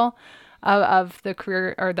potential of the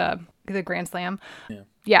career or the Grand Slam.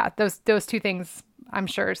 Yeah. Those two things, I'm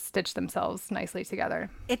sure, stitch themselves nicely together.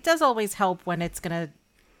 It does always help when it's going to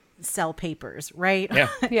sell papers, right? Yeah.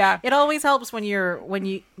 Yeah. It always helps when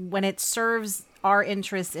it serves our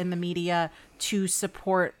interests in the media to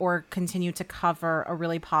support or continue to cover a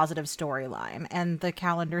really positive storyline. And the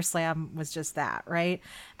calendar slam was just that, right?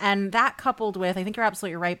 And that coupled with, I think you're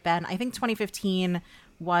absolutely right, Ben. I think 2015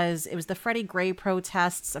 was the Freddie Gray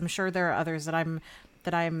protests. I'm sure there are others that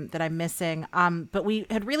I'm missing. But we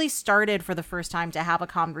had really started for the first time to have a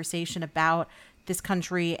conversation about this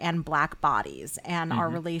country and Black bodies and our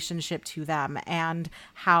relationship to them and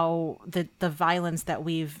how the violence that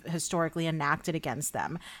we've historically enacted against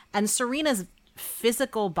them. And Serena's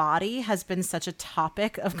physical body has been such a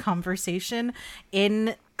topic of conversation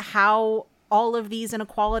in how all of these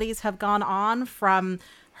inequalities have gone on, from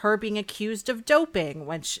her being accused of doping,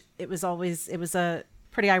 which it was a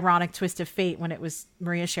pretty ironic twist of fate when it was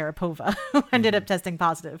Maria Sharapova who ended up testing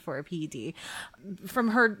positive for a PED. From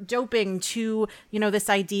her doping to, this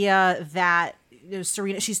idea that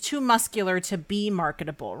Serena, she's too muscular to be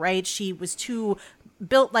marketable, right? She was too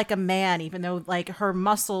built like a man, even though like her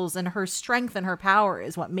muscles and her strength and her power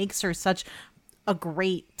is what makes her such a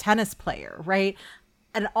great tennis player, right?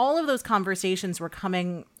 And all of those conversations were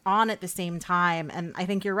coming on at the same time. And I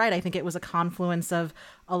think you're right. I think it was a confluence of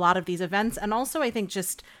a lot of these events. And also, I think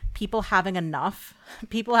just people having enough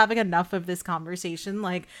of this conversation.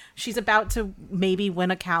 Like, she's about to maybe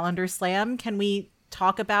win a calendar slam. Can we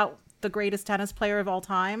talk about the greatest tennis player of all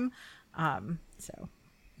time?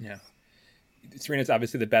 Yeah. Serena's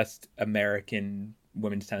obviously the best American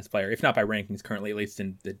women's tennis player, if not by rankings currently, at least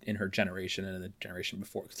in her generation and in the generation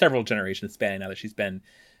before, several generations spanning now that she's been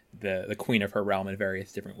the queen of her realm in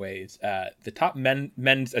various different ways. The top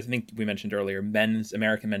men's, I think we mentioned earlier,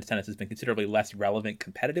 American men's tennis has been considerably less relevant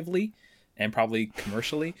competitively and probably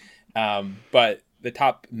commercially. But the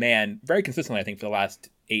top man, very consistently, I think for the last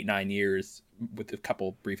 8-9 years, with a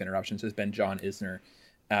couple brief interruptions, has been John Isner,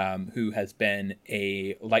 who has been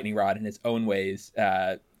a lightning rod in his own ways,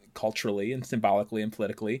 culturally and symbolically and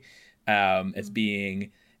politically as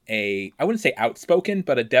being I wouldn't say outspoken,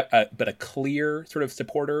 but a clear sort of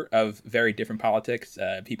supporter of very different politics.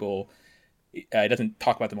 People, he doesn't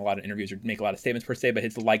talk about them a lot in interviews or make a lot of statements per se, but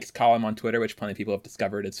his likes column on Twitter, which plenty of people have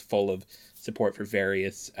discovered, is full of support for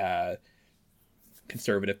various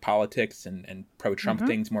conservative politics and pro-Trump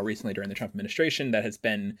things more recently during the Trump administration that has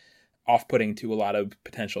been off-putting to a lot of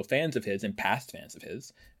potential fans of his and past fans of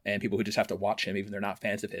his and people who just have to watch him even if they're not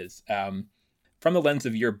fans of his. From the lens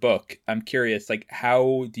of your book, I'm curious, like,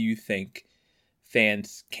 how do you think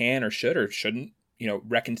fans can or shouldn't,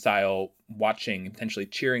 reconcile watching and potentially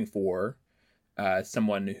cheering for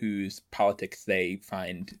someone whose politics they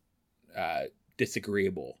find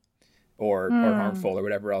disagreeable or harmful or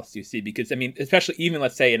whatever else you see? Because, I mean, especially even,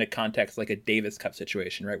 let's say, in a context like a Davis Cup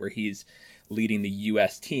situation, right, where he's leading the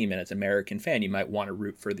U.S. team, and as an American fan, you might want to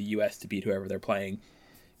root for the U.S. to beat whoever they're playing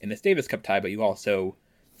in this Davis Cup tie, but you also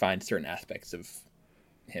find certain aspects of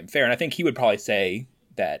him fair. And I think he would probably say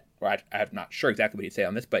that, or I'm not sure exactly what he'd say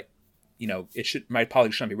on this, but, my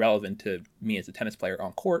politics shouldn't be relevant to me as a tennis player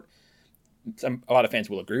on court. A lot of fans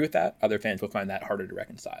will agree with that. Other fans will find that harder to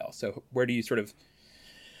reconcile. So where do you sort of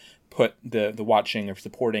put the watching or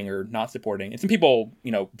supporting or not supporting? And some people,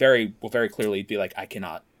 will very clearly be like, I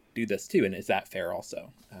cannot do this too. And is that fair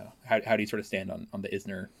also? How do you sort of stand on the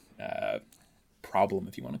Isner problem,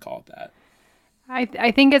 if you want to call it that?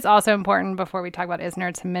 I think it's also important before we talk about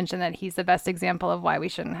Isner to mention that he's the best example of why we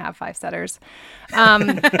shouldn't have 5-setters.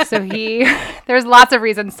 So there's lots of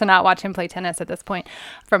reasons to not watch him play tennis at this point,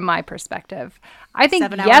 from my perspective. I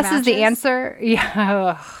think yes is the answer.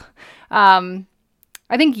 Yeah.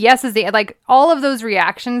 I think yes is all of those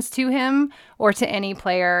reactions to him or to any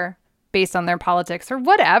player based on their politics or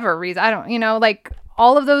whatever reason. I don't,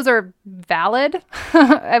 all of those are valid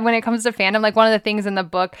when it comes to fandom. Like, one of the things in the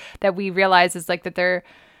book that we realize is that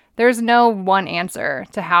there's no one answer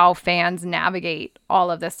to how fans navigate all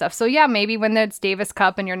of this stuff. So yeah, maybe when it's Davis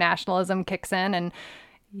Cup and your nationalism kicks in and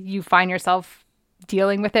you find yourself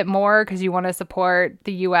dealing with it more because you want to support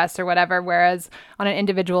the U.S. or whatever, whereas on an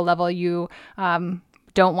individual level, you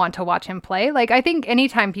don't want to watch him play. I think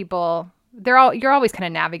anytime people... you're always kind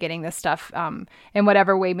of navigating this stuff in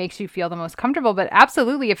whatever way makes you feel the most comfortable. But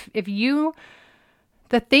absolutely, if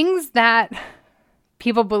the things that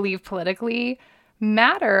people believe politically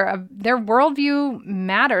matter, their worldview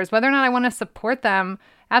matters, whether or not I want to support them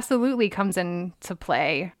absolutely comes into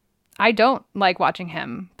play. I don't like watching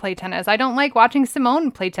him play tennis. I don't like watching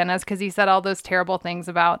Simone play tennis because he said all those terrible things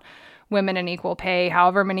about women and equal pay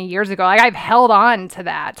however many years ago. I've held on to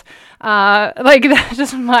that. That's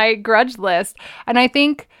just my grudge list. And I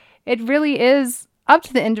think it really is up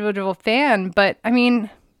to the individual fan. But I mean,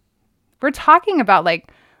 we're talking about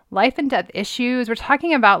life and death issues. We're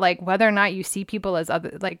talking about whether or not you see people as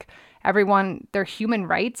other, everyone, their human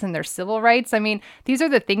rights and their civil rights. I mean, these are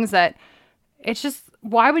the things that it's just,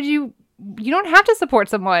 why would you don't have to support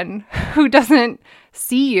someone who doesn't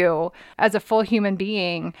see you as a full human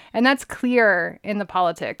being. And that's clear in the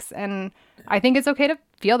politics. And I think it's okay to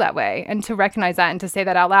feel that way and to recognize that and to say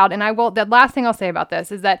that out loud. And the last thing I'll say about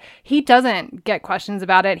this is that he doesn't get questions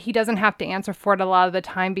about it. He doesn't have to answer for it a lot of the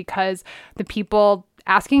time because the people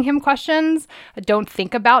asking him questions don't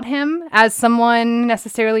think about him as someone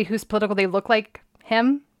necessarily who's political. They look like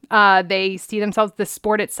him. They see themselves, the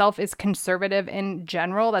sport itself is conservative in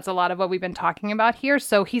general. That's a lot of what we've been talking about here.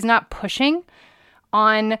 So he's not pushing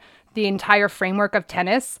on the entire framework of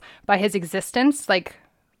tennis by his existence.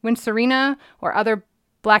 When Serena or other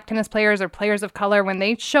Black tennis players or players of color, when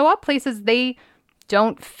they show up places, they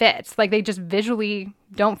don't fit. They just visually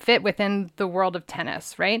don't fit within the world of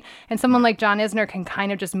tennis, right? And someone like John Isner can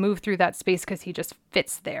kind of just move through that space because he just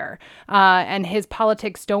fits there. And his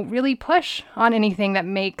politics don't really push on anything that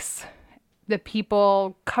makes the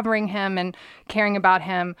people covering him and caring about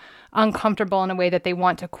him uncomfortable in a way that they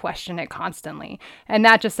want to question it constantly. And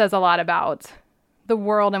that just says a lot about the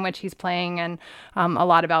world in which he's playing and a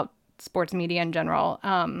lot about sports media in general,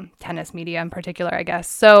 tennis media in particular, I guess.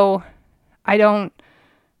 So I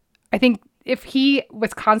think if he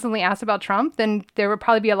was constantly asked about Trump, then there would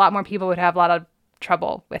probably be a lot more people who would have a lot of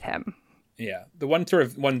trouble with him. Yeah. The one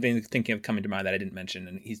thing thinking of coming to mind that I didn't mention,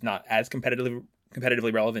 and he's not as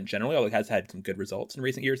competitively relevant generally, although he has had some good results in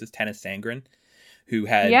recent years, is Tennis Sangren, who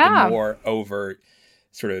had the more overt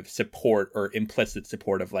sort of support or implicit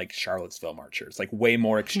support of Charlottesville marchers, way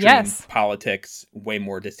more extreme politics, way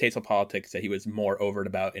more distasteful politics that he was more overt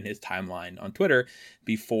about in his timeline on Twitter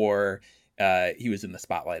before he was in the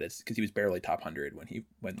spotlight, because he was barely top 100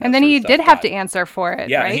 when and then he did have to answer for it.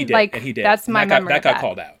 Yeah, right? he did. And he did. That's my memory. That got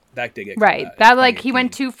called out. That did get right. called out. That like he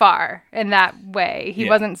went too far in that way. He Yeah.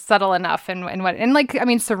 wasn't subtle enough and what and like I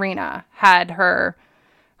mean Serena had her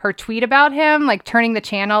tweet about him, like turning the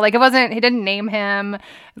channel. Like he didn't name him,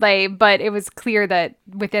 like, but it was clear that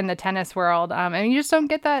within the tennis world, and you just don't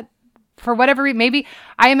get that for whatever reason. Maybe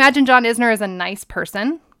I imagine John Isner is a nice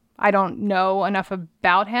person. I don't know enough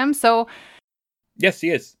about him, so yes, he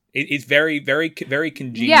is. He's very, very, very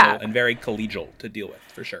congenial Yeah. and very collegial to deal with,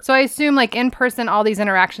 for sure. So I assume like in person, all these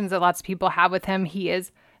interactions that lots of people have with him, he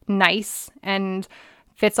is nice and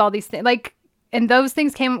fits all these things. Like, and those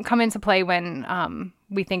things come into play when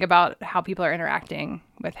we think about how people are interacting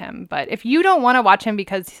with him. But if you don't want to watch him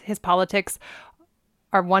because his politics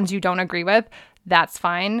are ones you don't agree with, that's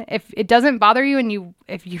fine. If it doesn't bother you and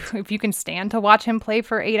if you can stand to watch him play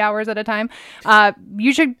for 8 hours at a time,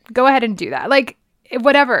 you should go ahead and do that. Like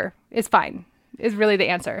whatever is fine is really the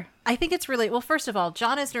answer. I think it's really, well, first of all,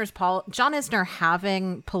 John Isner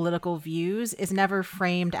having political views is never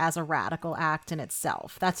framed as a radical act in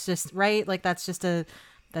itself. That's just right. Like that's just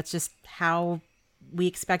how we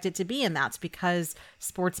expect it to be. And that's because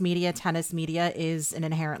sports media, tennis media is an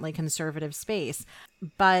inherently conservative space.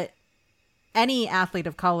 But any athlete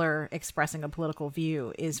of color expressing a political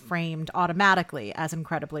view is framed automatically as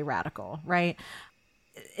incredibly radical, right?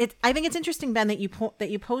 I think it's interesting, Ben, that you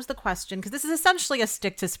pose the question, because this is essentially a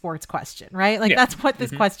stick to sports question, right? Like that's what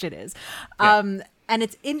this question is. And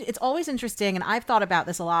it's always interesting, and I've thought about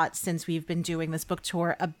this a lot since we've been doing this book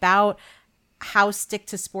tour about how stick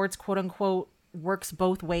to sports, quote unquote, works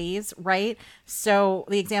both ways, right? So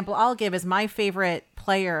the example I'll give is my favorite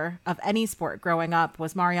player of any sport growing up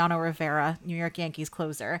was Mariano Rivera, New York Yankees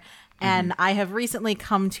closer. And I have recently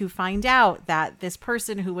come to find out that this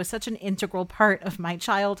person who was such an integral part of my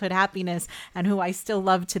childhood happiness and who I still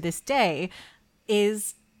love to this day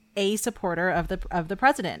is a supporter of the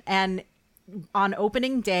president. And on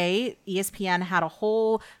opening day, ESPN had a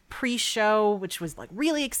whole pre-show, which was like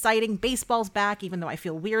really exciting. Baseball's back, even though I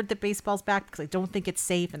feel weird that baseball's back because I don't think it's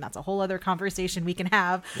safe. And that's a whole other conversation we can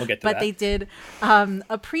have. We'll get to but that. They did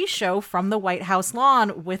a pre-show from the White House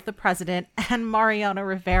lawn with the president and Mariano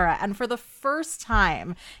Rivera. And for the first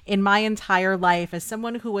time in my entire life, as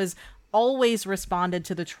someone who has always responded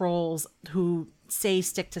to the trolls who say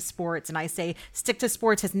stick to sports, and I say stick to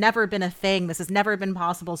sports has never been a thing. This has never been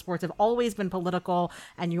possible. Sports have always been political,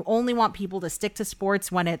 and you only want people to stick to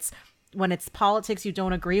sports when it's politics you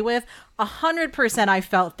don't agree with. 100% I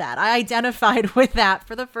felt that. I identified with that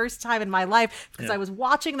for the first time in my life because I was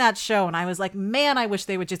watching that show and I was like, man, I wish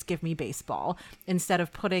they would just give me baseball instead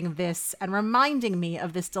of putting this and reminding me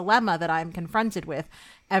of this dilemma that I'm confronted with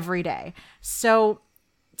every day. So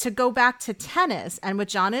to go back to tennis and with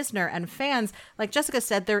John Isner and fans, like Jessica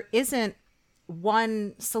said, there isn't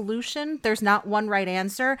one solution. There's not one right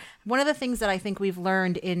answer. One of the things that I think we've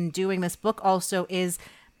learned in doing this book also is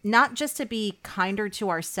not just to be kinder to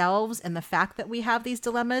ourselves and the fact that we have these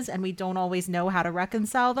dilemmas and we don't always know how to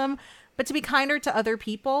reconcile them, but to be kinder to other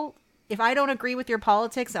people. If I don't agree with your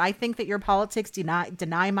politics and I think that your politics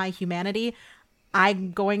deny my humanity,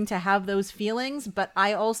 I'm going to have those feelings, but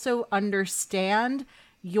I also understand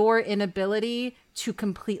your inability to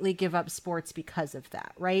completely give up sports because of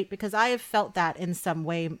that, right? Because I have felt that in some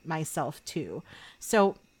way myself too.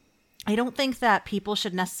 So I don't think that people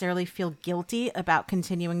should necessarily feel guilty about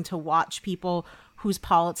continuing to watch people whose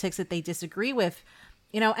politics that they disagree with,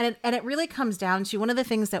 you know, and it really comes down to one of the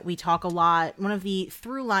things that we talk a lot. One of the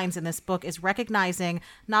through lines in this book is recognizing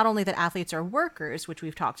not only that athletes are workers, which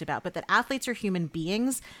we've talked about, but that athletes are human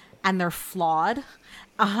beings and they're flawed,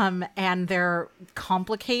 and they're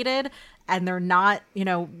complicated, and they're not, you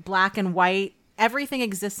know, black and white. Everything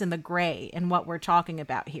exists in the gray in what we're talking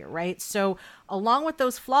about here, right? So along with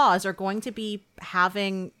those flaws are going to be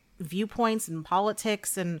having viewpoints and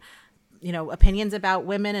politics and, you know, opinions about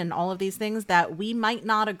women and all of these things that we might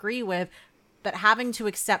not agree with, but having to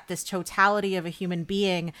accept this totality of a human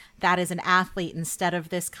being that is an athlete instead of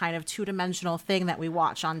this kind of two-dimensional thing that we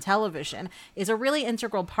watch on television is a really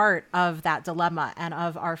integral part of that dilemma and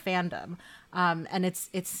of our fandom. And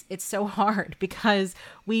it's so hard because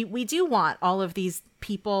we do want all of these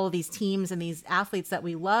people, these teams, and these athletes that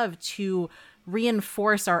we love to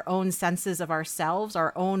reinforce our own senses of ourselves,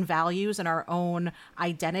 our own values, and our own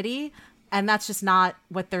identity. And that's just not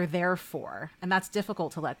what they're there for. And that's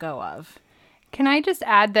difficult to let go of. Can I just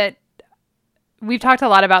add that we've talked a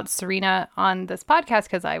lot about Serena on this podcast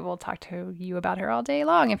because I will talk to you about her all day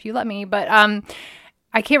long if you let me. But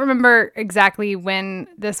I can't remember exactly when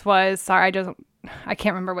this was. Sorry, I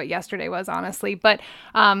can't remember what yesterday was, honestly. But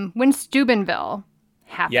when Steubenville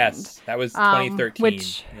happened. Yes, that was 2013.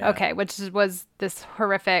 Which was this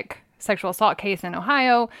horrific sexual assault case in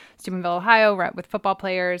Ohio, Steubenville, Ohio, with football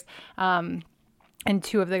players. And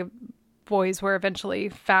 2 of the boys were eventually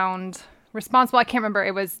found responsible. I can't remember.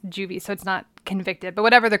 It was juvie, so it's not convicted, but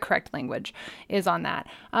whatever the correct language is on that.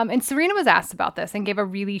 And Serena was asked about this and gave a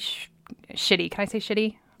really shitty, can I say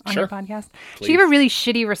shitty on Sure. your podcast? Please. She gave a really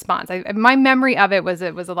shitty response. My memory of it was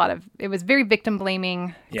very victim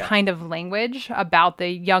blaming kind of language about the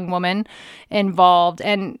young woman involved,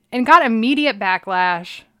 and got immediate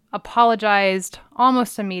backlash, apologized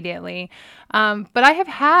almost immediately. But I have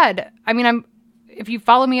had, if you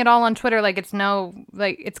follow me at all on Twitter,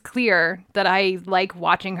 it's clear that I like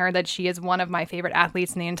watching her, that she is one of my favorite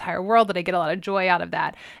athletes in the entire world, that I get a lot of joy out of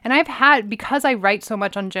that. And I've had, because I write so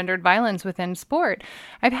much on gendered violence within sport,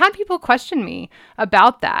 I've had people question me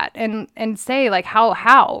about that and say, like,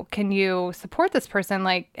 how can you support this person?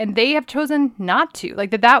 Like, and they have chosen not to,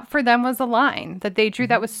 like, that for them was a line that they drew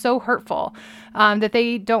that was so hurtful, that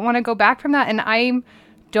they don't want to go back from that. And I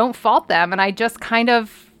don't fault them. And I just kind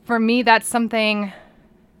of, for me, that's something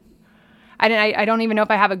I don't even know if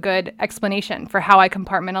I have a good explanation for how I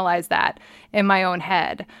compartmentalize that in my own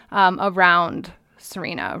head around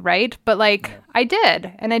Serena, right? But I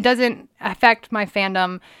did, and it doesn't affect my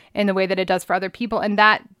fandom in the way that it does for other people. And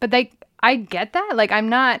I get that. Like, I'm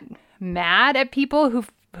not mad at people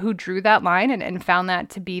who drew that line and found that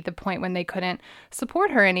to be the point when they couldn't support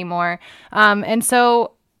her anymore. And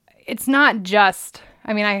so it's not just,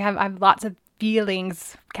 I have lots of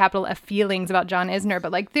feelings, capital F feelings, about John Isner,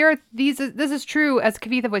 but this is true, as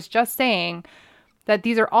Kavitha was just saying, that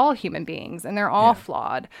these are all human beings and they're all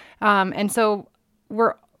flawed. And so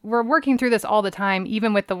we're working through this all the time,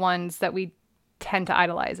 even with the ones that we tend to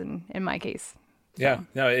idolize in my case. So. Yeah,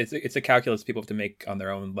 no, it's a calculus people have to make on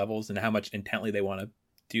their own levels, and how much intently they want to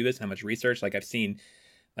do this, and how much research. Like, I've seen,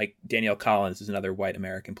 like, Danielle Collins is another white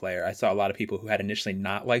American player. I saw a lot of people who had initially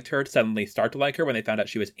not liked her suddenly start to like her when they found out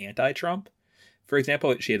she was anti-Trump. For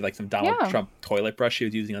example, she had some Donald Trump toilet brush she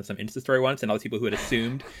was using on some Insta story once, and all the people who had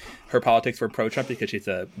assumed her politics were pro-Trump because she's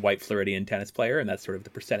a white Floridian tennis player, and that's sort of the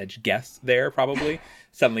percentage guess there, probably,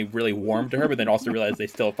 suddenly really warmed to her, but then also realized they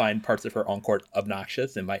still find parts of her on-court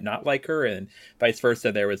obnoxious and might not like her, and vice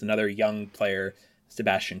versa. There was another young player,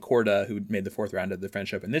 Sebastian Corda, who made the 4th round of the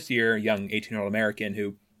French Open this year, a young 18-year-old American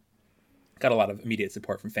who got a lot of immediate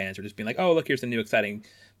support from fans, or just being like, oh, look, here's a new exciting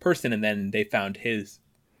person, and then they found his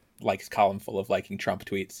likes column full of liking Trump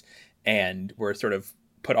tweets and were sort of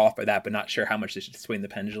put off by that, but not sure how much they should swing the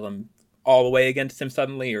pendulum all the way against him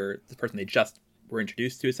suddenly, or the person they just were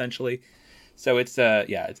introduced to, essentially. So it's a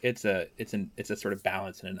sort of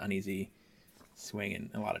balance and an uneasy swing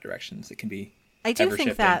in a lot of directions. It can be. I do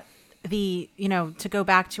think that to go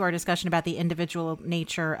back to our discussion about the individual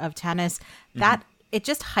nature of tennis, that it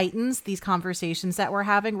just heightens these conversations that we're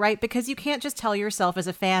having, right? Because you can't just tell yourself as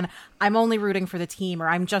a fan, I'm only rooting for the team, or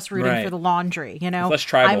I'm just rooting for the laundry, It's less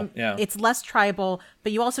tribal, It's less tribal,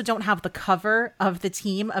 but you also don't have the cover of the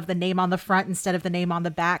team, of the name on the front instead of the name on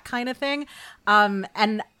the back kind of thing.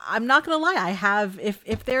 And I'm not going to lie, I have,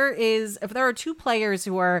 if there are 2 players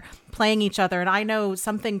who are playing each other and I know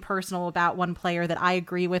something personal about one player that I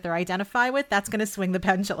agree with or identify with, that's going to swing the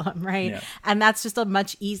pendulum, right? Yeah. And that's just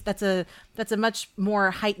that's a much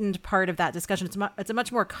more heightened part of that discussion. It's a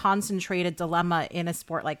much more concentrated dilemma in a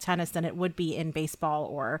sport like tennis than it would be in baseball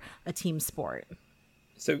or a team sport.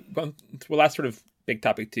 So, last sort of big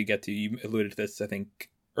topic to get to, you alluded to this, I think,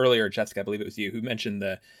 earlier, Jessica, I believe it was you, who mentioned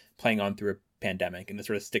the playing on through a pandemic and the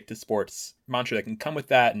sort of stick to sports mantra that can come with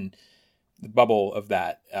that, and the bubble of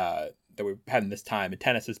that that we've had in this time. And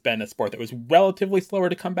tennis has been a sport that was relatively slower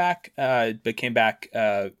to come back, but came back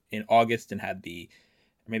in August and had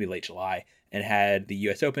maybe late July, and had the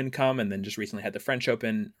US Open come, and then just recently had the French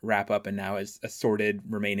Open wrap up, and now has assorted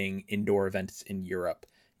remaining indoor events in Europe,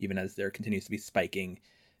 even as there continues to be spiking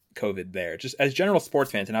COVID there. Just as general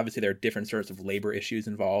sports fans, and obviously there are different sorts of labor issues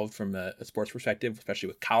involved from a sports perspective, especially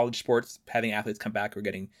with college sports, having athletes come back who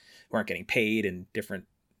aren't getting paid, and different,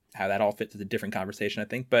 how that all fits is a different conversation, I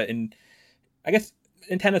think. But I guess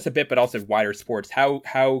in tennis a bit, but also wider sports,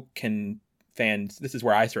 how can fans, this is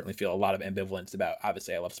where I certainly feel a lot of ambivalence about,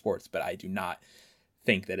 obviously I love sports, but I do not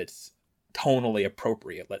think that it's tonally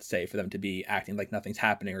appropriate, let's say, for them to be acting like nothing's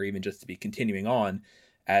happening, or even just to be continuing on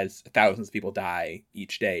as thousands of people die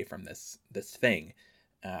each day from this thing.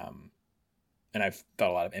 And I've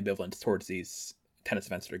felt a lot of ambivalence towards these tennis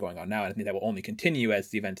events that are going on now. And I think that will only continue as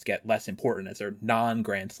the events get less important, as they're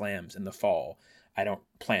non-Grand Slams in the fall. I don't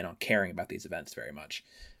plan on caring about these events very much.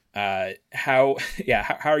 How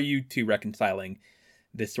are you two reconciling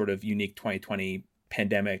this sort of unique 2020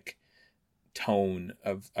 pandemic tone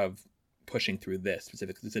of pushing through this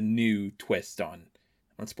specifically? It's a new twist on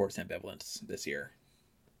on sports ambivalence this year?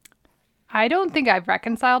 I don't think I've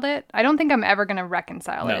reconciled it. I don't think I'm ever going to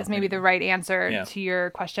reconcile it, is maybe the right answer to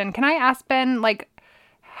your question. Can I ask, Ben, like,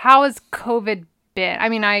 how has COVID been? I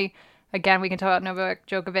mean, again, we can talk about Novak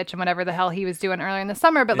Djokovic and whatever the hell he was doing earlier in the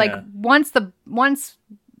summer, but like once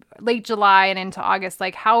late July and into August,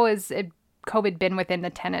 like how has COVID been within the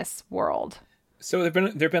tennis world? So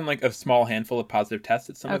there've been like a small handful of positive tests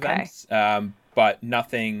at some events, but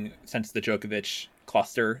nothing since the Djokovic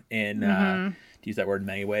cluster in to use that word in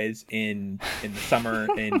many ways in the summer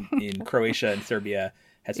in Croatia and Serbia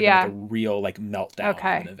has been like a real like meltdown of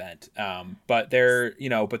an event. But there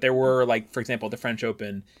were, like, for example, the French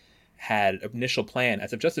Open had an initial plan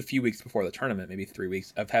as of just a few weeks before the tournament, maybe 3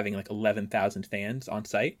 weeks, of having like 11,000 fans on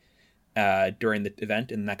site during the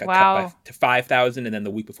event, and that got cut to 5,000, and then the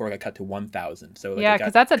week before it got cut to 1,000. So like,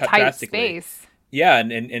 because that's a tight space. Yeah,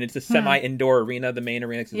 and it's a semi-indoor arena, the main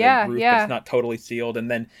arena, because the roof that's not totally sealed.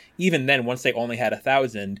 And then even then, once they only had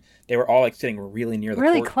 1,000, they were all like sitting really near the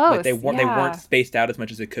court. Close. Like, they weren't spaced out as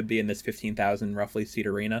much as it could be in this 15,000 roughly seat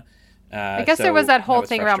arena. I guess there was that whole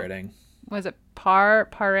thing around. Was it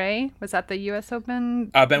Paré? Was that the U.S. Open?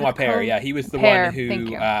 Benoit Paire, yeah, he was the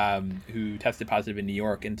one who tested positive in New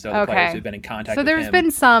York, and so the players who've been in contact with him. So there's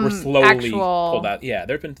been some were slowly actual pulled out. Yeah,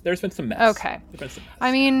 there's been some mess. Okay,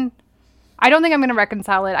 I mean, I don't think I'm going to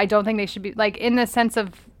reconcile it. I don't think they should be, like, in the sense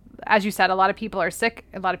of, as you said, a lot of people are sick.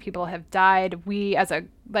 A lot of people have died. We, as a,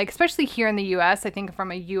 like, especially here in the U.S., I think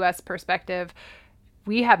from a U.S. perspective,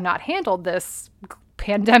 we have not handled this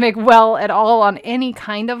pandemic well at all on any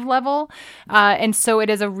kind of level. And so it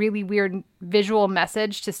is a really weird visual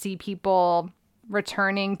message to see people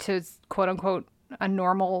returning to, quote unquote, a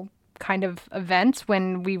normal kind of event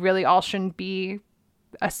when we really all shouldn't be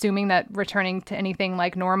assuming that returning to anything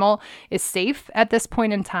like normal is safe at this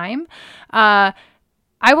point in time. I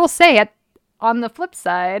will say, on the flip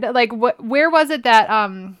side, like, where was it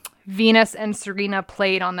that Venus and Serena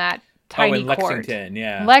played on that tiny court? Lexington,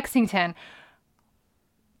 yeah. Lexington.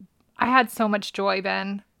 I had so much joy,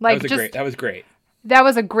 Ben. Like, that was great. That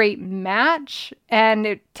was a great match,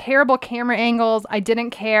 and terrible camera angles. I didn't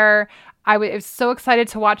care. I was so excited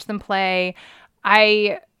to watch them play.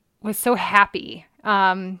 I was so happy.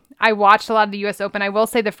 I watched a lot of the U.S. Open. I will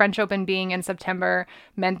say the French Open being in October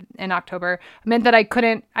meant that I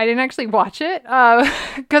didn't actually watch it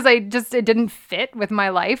because it didn't fit with my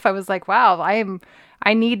life. I was like, wow,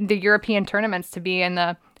 I need the European tournaments to be in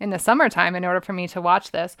the summertime in order for me to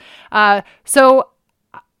watch this. So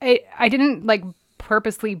I didn't like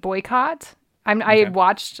purposely boycott. I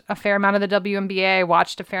watched a fair amount of the WNBA. I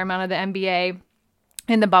watched a fair amount of the NBA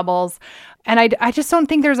in the bubbles. And I just don't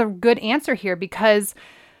think there's a good answer here, because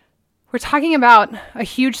we're talking about a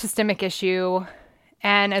huge systemic issue.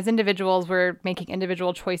 And as individuals, we're making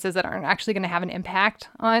individual choices that aren't actually going to have an impact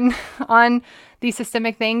on these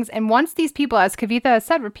systemic things. And once these people, as Kavitha has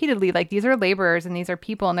said repeatedly, like, these are laborers and these are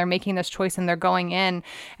people, and they're making this choice and they're going in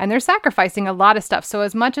and they're sacrificing a lot of stuff. So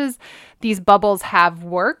as much as these bubbles have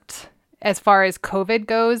worked as far as COVID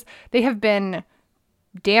goes, they have been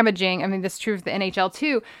damaging. I mean, this is true of the NHL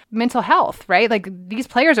too. Mental health, right? Like, these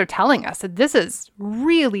players are telling us that this is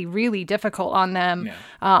really, really difficult on them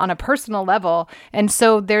on a personal level. And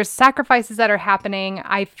so there's sacrifices that are happening.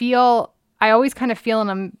 I always kind of feel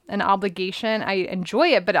an obligation. I enjoy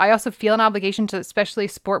it, but I also feel an obligation to especially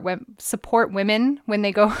support women when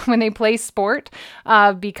they play sport,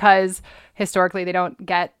 because historically they don't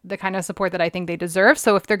get the kind of support that I think they deserve.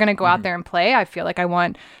 So if they're going to go out there and play, I feel like I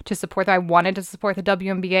want to support them. I wanted to support the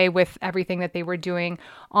WNBA with everything that they were doing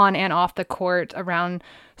on and off the court around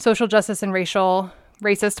social justice and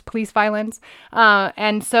racist police violence.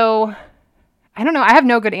 And so I don't know. I have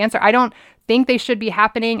no good answer. I don't think they should be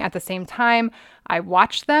happening at the same time. I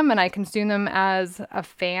watch them and I consume them as a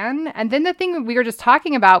fan. And then the thing we were just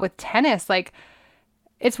talking about with tennis, like,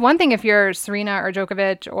 it's one thing if you're Serena or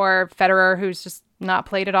Djokovic or Federer, who's just not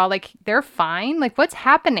played at all, like, they're fine. Like, what's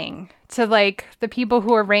happening to, like, the people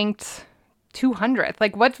who are ranked 200th?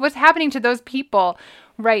 Like, what's happening to those people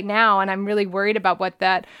right now? And I'm really worried about what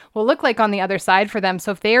that will look like on the other side for them.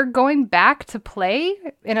 So if they're going back to play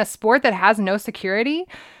in a sport that has no security,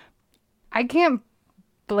 I can't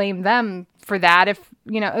blame them for that. If,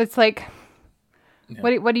 it's like,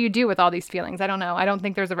 what do you do with all these feelings? I don't know. I don't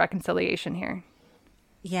think there's a reconciliation here.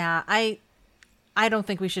 Yeah, I don't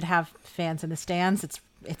think we should have fans in the stands. It's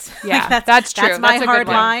like, that's true. That's my hard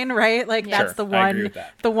line, right? Like, that's the one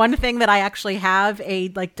the one thing that I actually have a,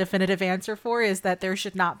 like, definitive answer for, is that there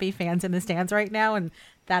should not be fans in the stands right now, and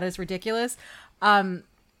that is ridiculous.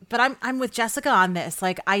 But I'm with Jessica on this.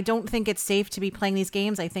 Like, I don't think it's safe to be playing these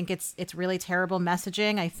games. I think it's really terrible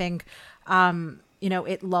messaging. I think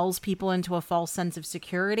it lulls people into a false sense of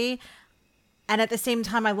security. And at the same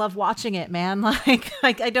time, I love watching it, man. Like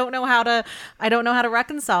I don't know how to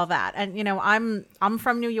reconcile that. And I'm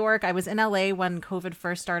from New York. I was in LA when COVID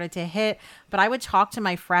first started to hit, but I would talk to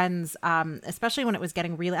my friends, especially when it was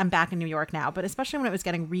getting really. I'm back in New York now, but especially when it was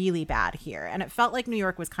getting really bad here, and it felt like New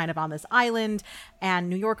York was kind of on this island, and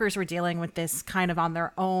New Yorkers were dealing with this kind of on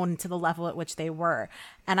their own to the level at which they were.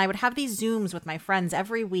 And I would have these Zooms with my friends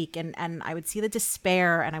every week, and I would see the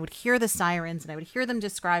despair, and I would hear the sirens, and I would hear them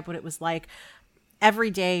describe what it was like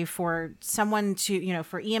every day for someone to,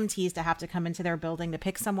 for EMTs to have to come into their building to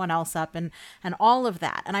pick someone else up and all of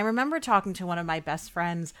that. And I remember talking to one of my best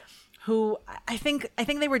friends who I think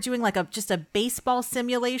they were doing like just a baseball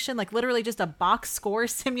simulation, like literally just a box score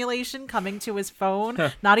simulation coming to his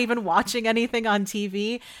phone, not even watching anything on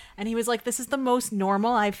TV. And he was like, this is the most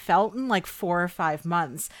normal I've felt in like 4 or 5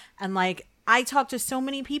 months. And like, I talked to so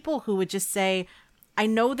many people who would just say, I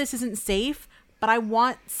know this isn't safe, but I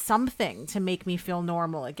want something to make me feel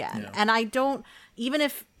normal again. Yeah. And I don't, even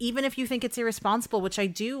if you think it's irresponsible, which I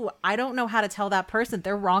do, I don't know how to tell that person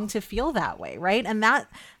they're wrong to feel that way, right? And that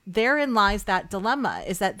therein lies that dilemma,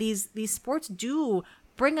 is that these sports do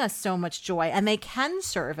bring us so much joy, and they can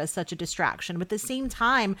serve as such a distraction. But at the same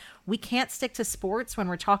time, we can't stick to sports when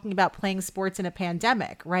we're talking about playing sports in a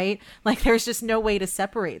pandemic, right? Like there's just no way to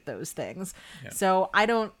separate those things. Yeah. So I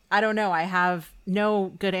don't know. I have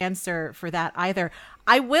no good answer for that either.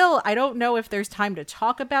 I don't know if there's time to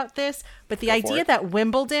talk about this, but the idea that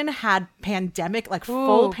Wimbledon had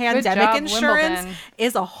full pandemic insurance Wimbledon.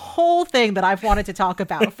 Is a whole thing that I've wanted to talk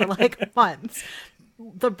about for like months.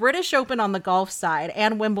 The British Open on the golf side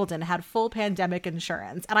and Wimbledon had full pandemic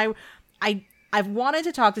insurance. And I've wanted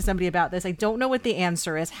to talk to somebody about this. I don't know what the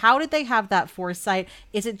answer is. How did they have that foresight?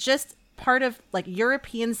 Is it just part of like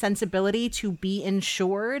European sensibility to be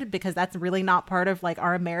insured, because that's really not part of like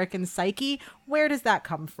our American psyche? Where does that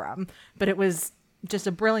come from? But it was just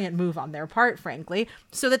a brilliant move on their part, frankly,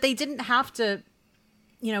 so that they didn't have to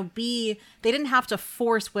they didn't have to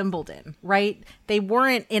force Wimbledon, right? They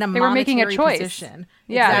weren't in a monetary were making a choice. Position.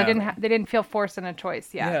 Yeah, exactly. They didn't feel forced in a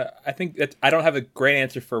choice. Yeah, I think that I don't have a great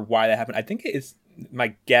answer for why that happened. I think it is,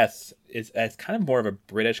 my guess is it's kind of more of a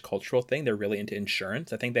British cultural thing. They're really into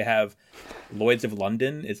insurance. I think they have Lloyd's of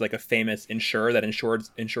London is like a famous insurer that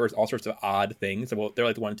insures all sorts of odd things. Well, they're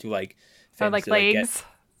like the ones who like like legs.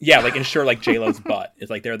 Like insure like J-Lo's butt.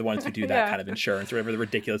 It's like they're the ones who do that kind of insurance or whatever the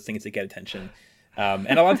ridiculous things that get attention.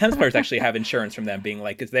 And a lot of tennis players actually have insurance from them, being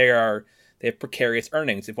like, because they have precarious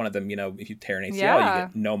earnings. If one of them, if you tear an ACL, you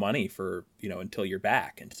get no money for, until you're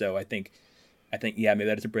back. And so I think, maybe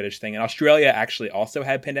that is a British thing. And Australia actually also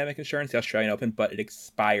had pandemic insurance, the Australian Open, but it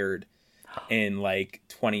expired in like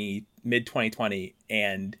mid 2020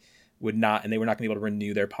 and they were not going to be able to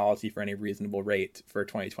renew their policy for any reasonable rate for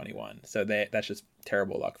 2021. So that's just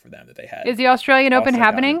terrible luck for them that they had. Is the Australian Open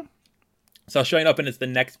happening? So Australian Open is the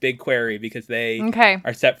next big query, because they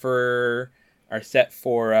are set for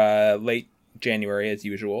late January as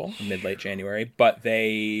usual, mid-late January, but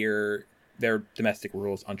their domestic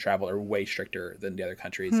rules on travel are way stricter than the other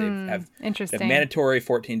countries. They have mandatory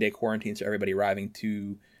 14-day quarantines for everybody arriving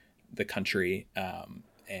to the country, and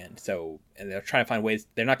they're trying to find ways.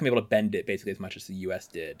 They're not going to be able to bend it basically as much as the U.S.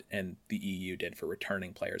 did and the EU did for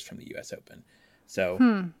returning players from the U.S. Open.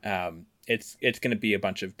 So it's going to be a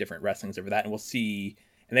bunch of different wrestlings over that, and we'll see.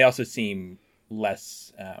 And they also seem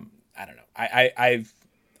less. I don't know.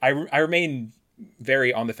 I remain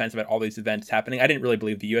very on the fence about all these events happening. I didn't really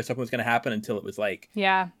believe the U.S. Open was going to happen until it was like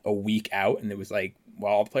a week out, and it was like,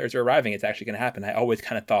 well, all the players are arriving. It's actually going to happen. I always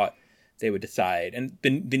kind of thought they would decide, and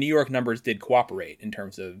the New York numbers did cooperate in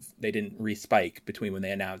terms of they didn't re-spike between when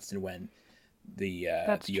they announced and when the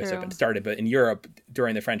U.S. Open started. But in Europe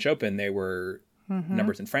during the French Open, they were.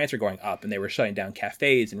 Numbers in France are going up, and they were shutting down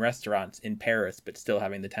cafes and restaurants in Paris, but still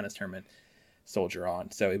having the tennis tournament soldier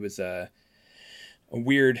on. So it was a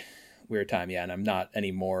weird time, and I'm not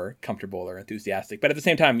any more comfortable or enthusiastic. But at the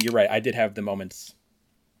same time, you're right. I did have the moments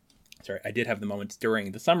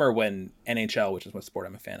during the summer when NHL, which is what sport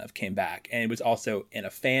I'm a fan of, came back, and it was also in a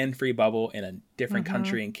fan-free bubble in a different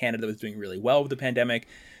country in Canada that was doing really well with the pandemic.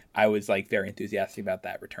 I was like very enthusiastic about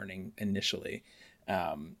that returning initially.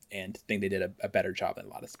 And think they did a better job than a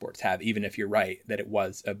lot of sports have, even if you're right that it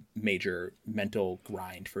was a major mental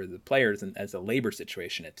grind for the players. And as a labor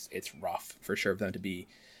situation, it's rough for sure for them to be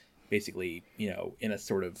basically, in a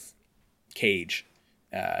sort of cage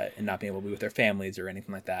and not being able to be with their families or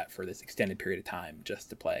anything like that for this extended period of time just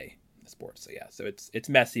to play the sport. So so it's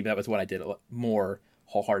messy, but that was what I did more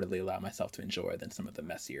wholeheartedly allow myself to enjoy than some of the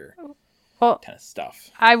messier tennis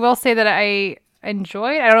stuff. I will say that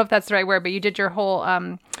enjoyed. I don't know if that's the right word, but you did your whole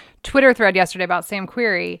Twitter thread yesterday about Sam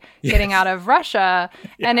Querrey getting out of Russia.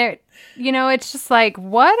 And it's just like,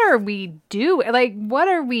 what are we doing? Like, what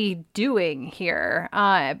are we doing here?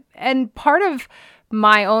 And part of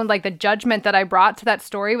my own, like, the judgment that I brought to that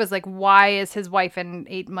story was like, why is his wife and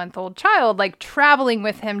 8-month-old child like traveling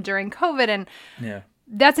with him during COVID? And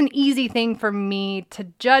that's an easy thing for me to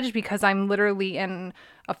judge because I'm literally in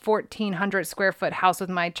a 1,400 square foot house with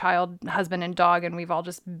my child, husband, and dog, and we've all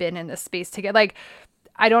just been in this space together. Like,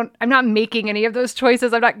 I'm not making any of those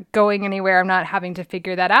choices. I'm not going anywhere. I'm not having to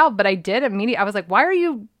figure that out. But I did immediately. I was like, why are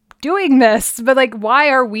you doing this? But like, why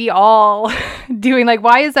are we all doing, like,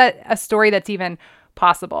 why is that a story that's even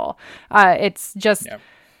possible? It's just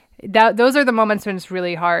that those are the moments when it's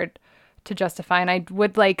really hard to justify. And I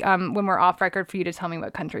would like, when we're off record, for you to tell me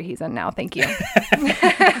what country he's in now. Thank you.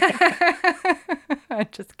 I'm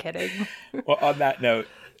just kidding. Well, on that note,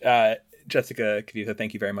 Jessica, Kavitha,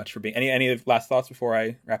 thank you very much for being. Any last thoughts before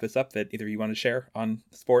I wrap this up that either you want to share on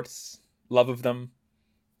sports, love of them,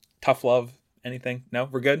 tough love, anything? No,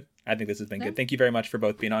 we're good. I think this has been good. Thank you very much for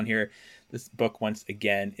both being on here. This book, once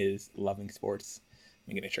again, is Loving Sports.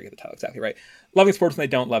 I'm going to make sure I get the title exactly right. Loving Sports When They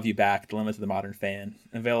Don't Love You Back, Dilemmas of the Modern Fan.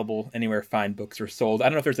 Available anywhere fine books are sold. I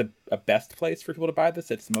don't know if there's a best place for people to buy this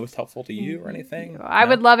that's most helpful to you or anything. I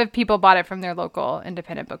would love if people bought it from their local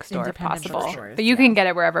independent bookstore if possible. But you can get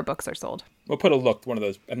it wherever books are sold. We'll put one of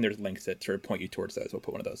those, and there's links that sort of point you towards those. We'll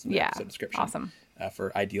put one of those in the episode description. Awesome.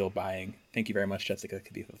 For ideal buying. Thank you very much, Jessica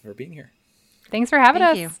Kavitha, for being here. Thanks for having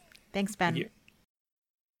us. Thank you. Thanks, Ben. Thank you.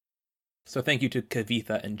 So thank you to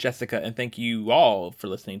Kavitha and Jessica, and thank you all for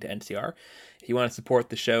listening to NCR. If you want to support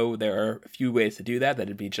the show, there are a few ways to do that.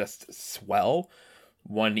 That'd be just swell.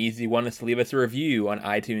 One easy one is to leave us a review on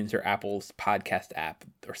iTunes or Apple's podcast app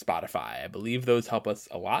or Spotify. I believe those help us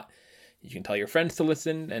a lot. You can tell your friends to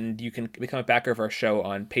listen, and you can become a backer of our show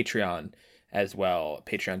on Patreon as well.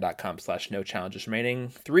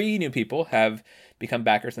 Patreon.com/NoChallengesRemaining. 3 new people have become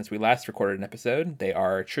backers since we last recorded an episode. They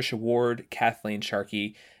are Trisha Ward, Kathleen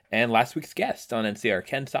Sharkey, and last week's guest on NCR,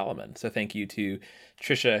 Ken Solomon. So thank you to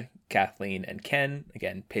Trisha, Kathleen, and Ken.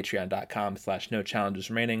 Again,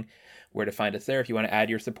 patreon.com/NoChallengesRemaining. Where to find us there if you want to add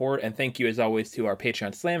your support. And thank you, as always, to our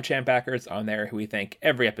Patreon Slam Champ backers on there, who we thank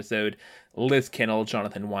every episode. Liz Kinnell,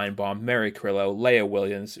 Jonathan Weinbaum, Mary Crillo, Leah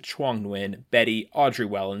Williams, Chuang Nguyen, Betty, Audrey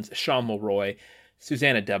Wellens, Sean Mulroy,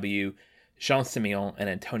 Susanna W., Jean Simeon, and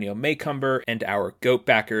Antonio Maycumber. And our GOAT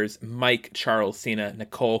backers, Mike, Charles Cena,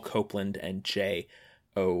 Nicole Copeland, and J.O.D.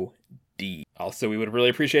 Also, we would really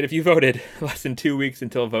appreciate if you voted. Less than 2 weeks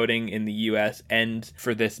until voting in the U.S. ends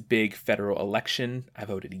for this big federal election. I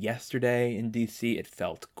voted yesterday in D.C. It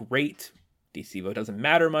felt great. D.C. vote doesn't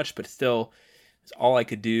matter much, but still, it's all I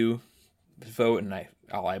could do was vote, and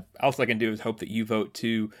all else I can do is hope that you vote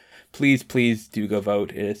too. Please, please do go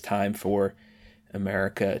vote. It is time for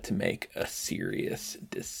America to make a serious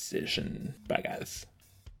decision. Bye, guys.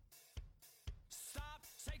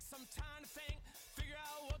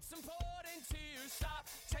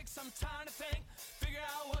 Some time to think, figure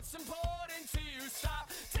out what's important to you.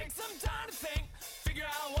 Stop, take some time to think, figure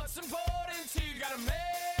out what's important to you. Gotta make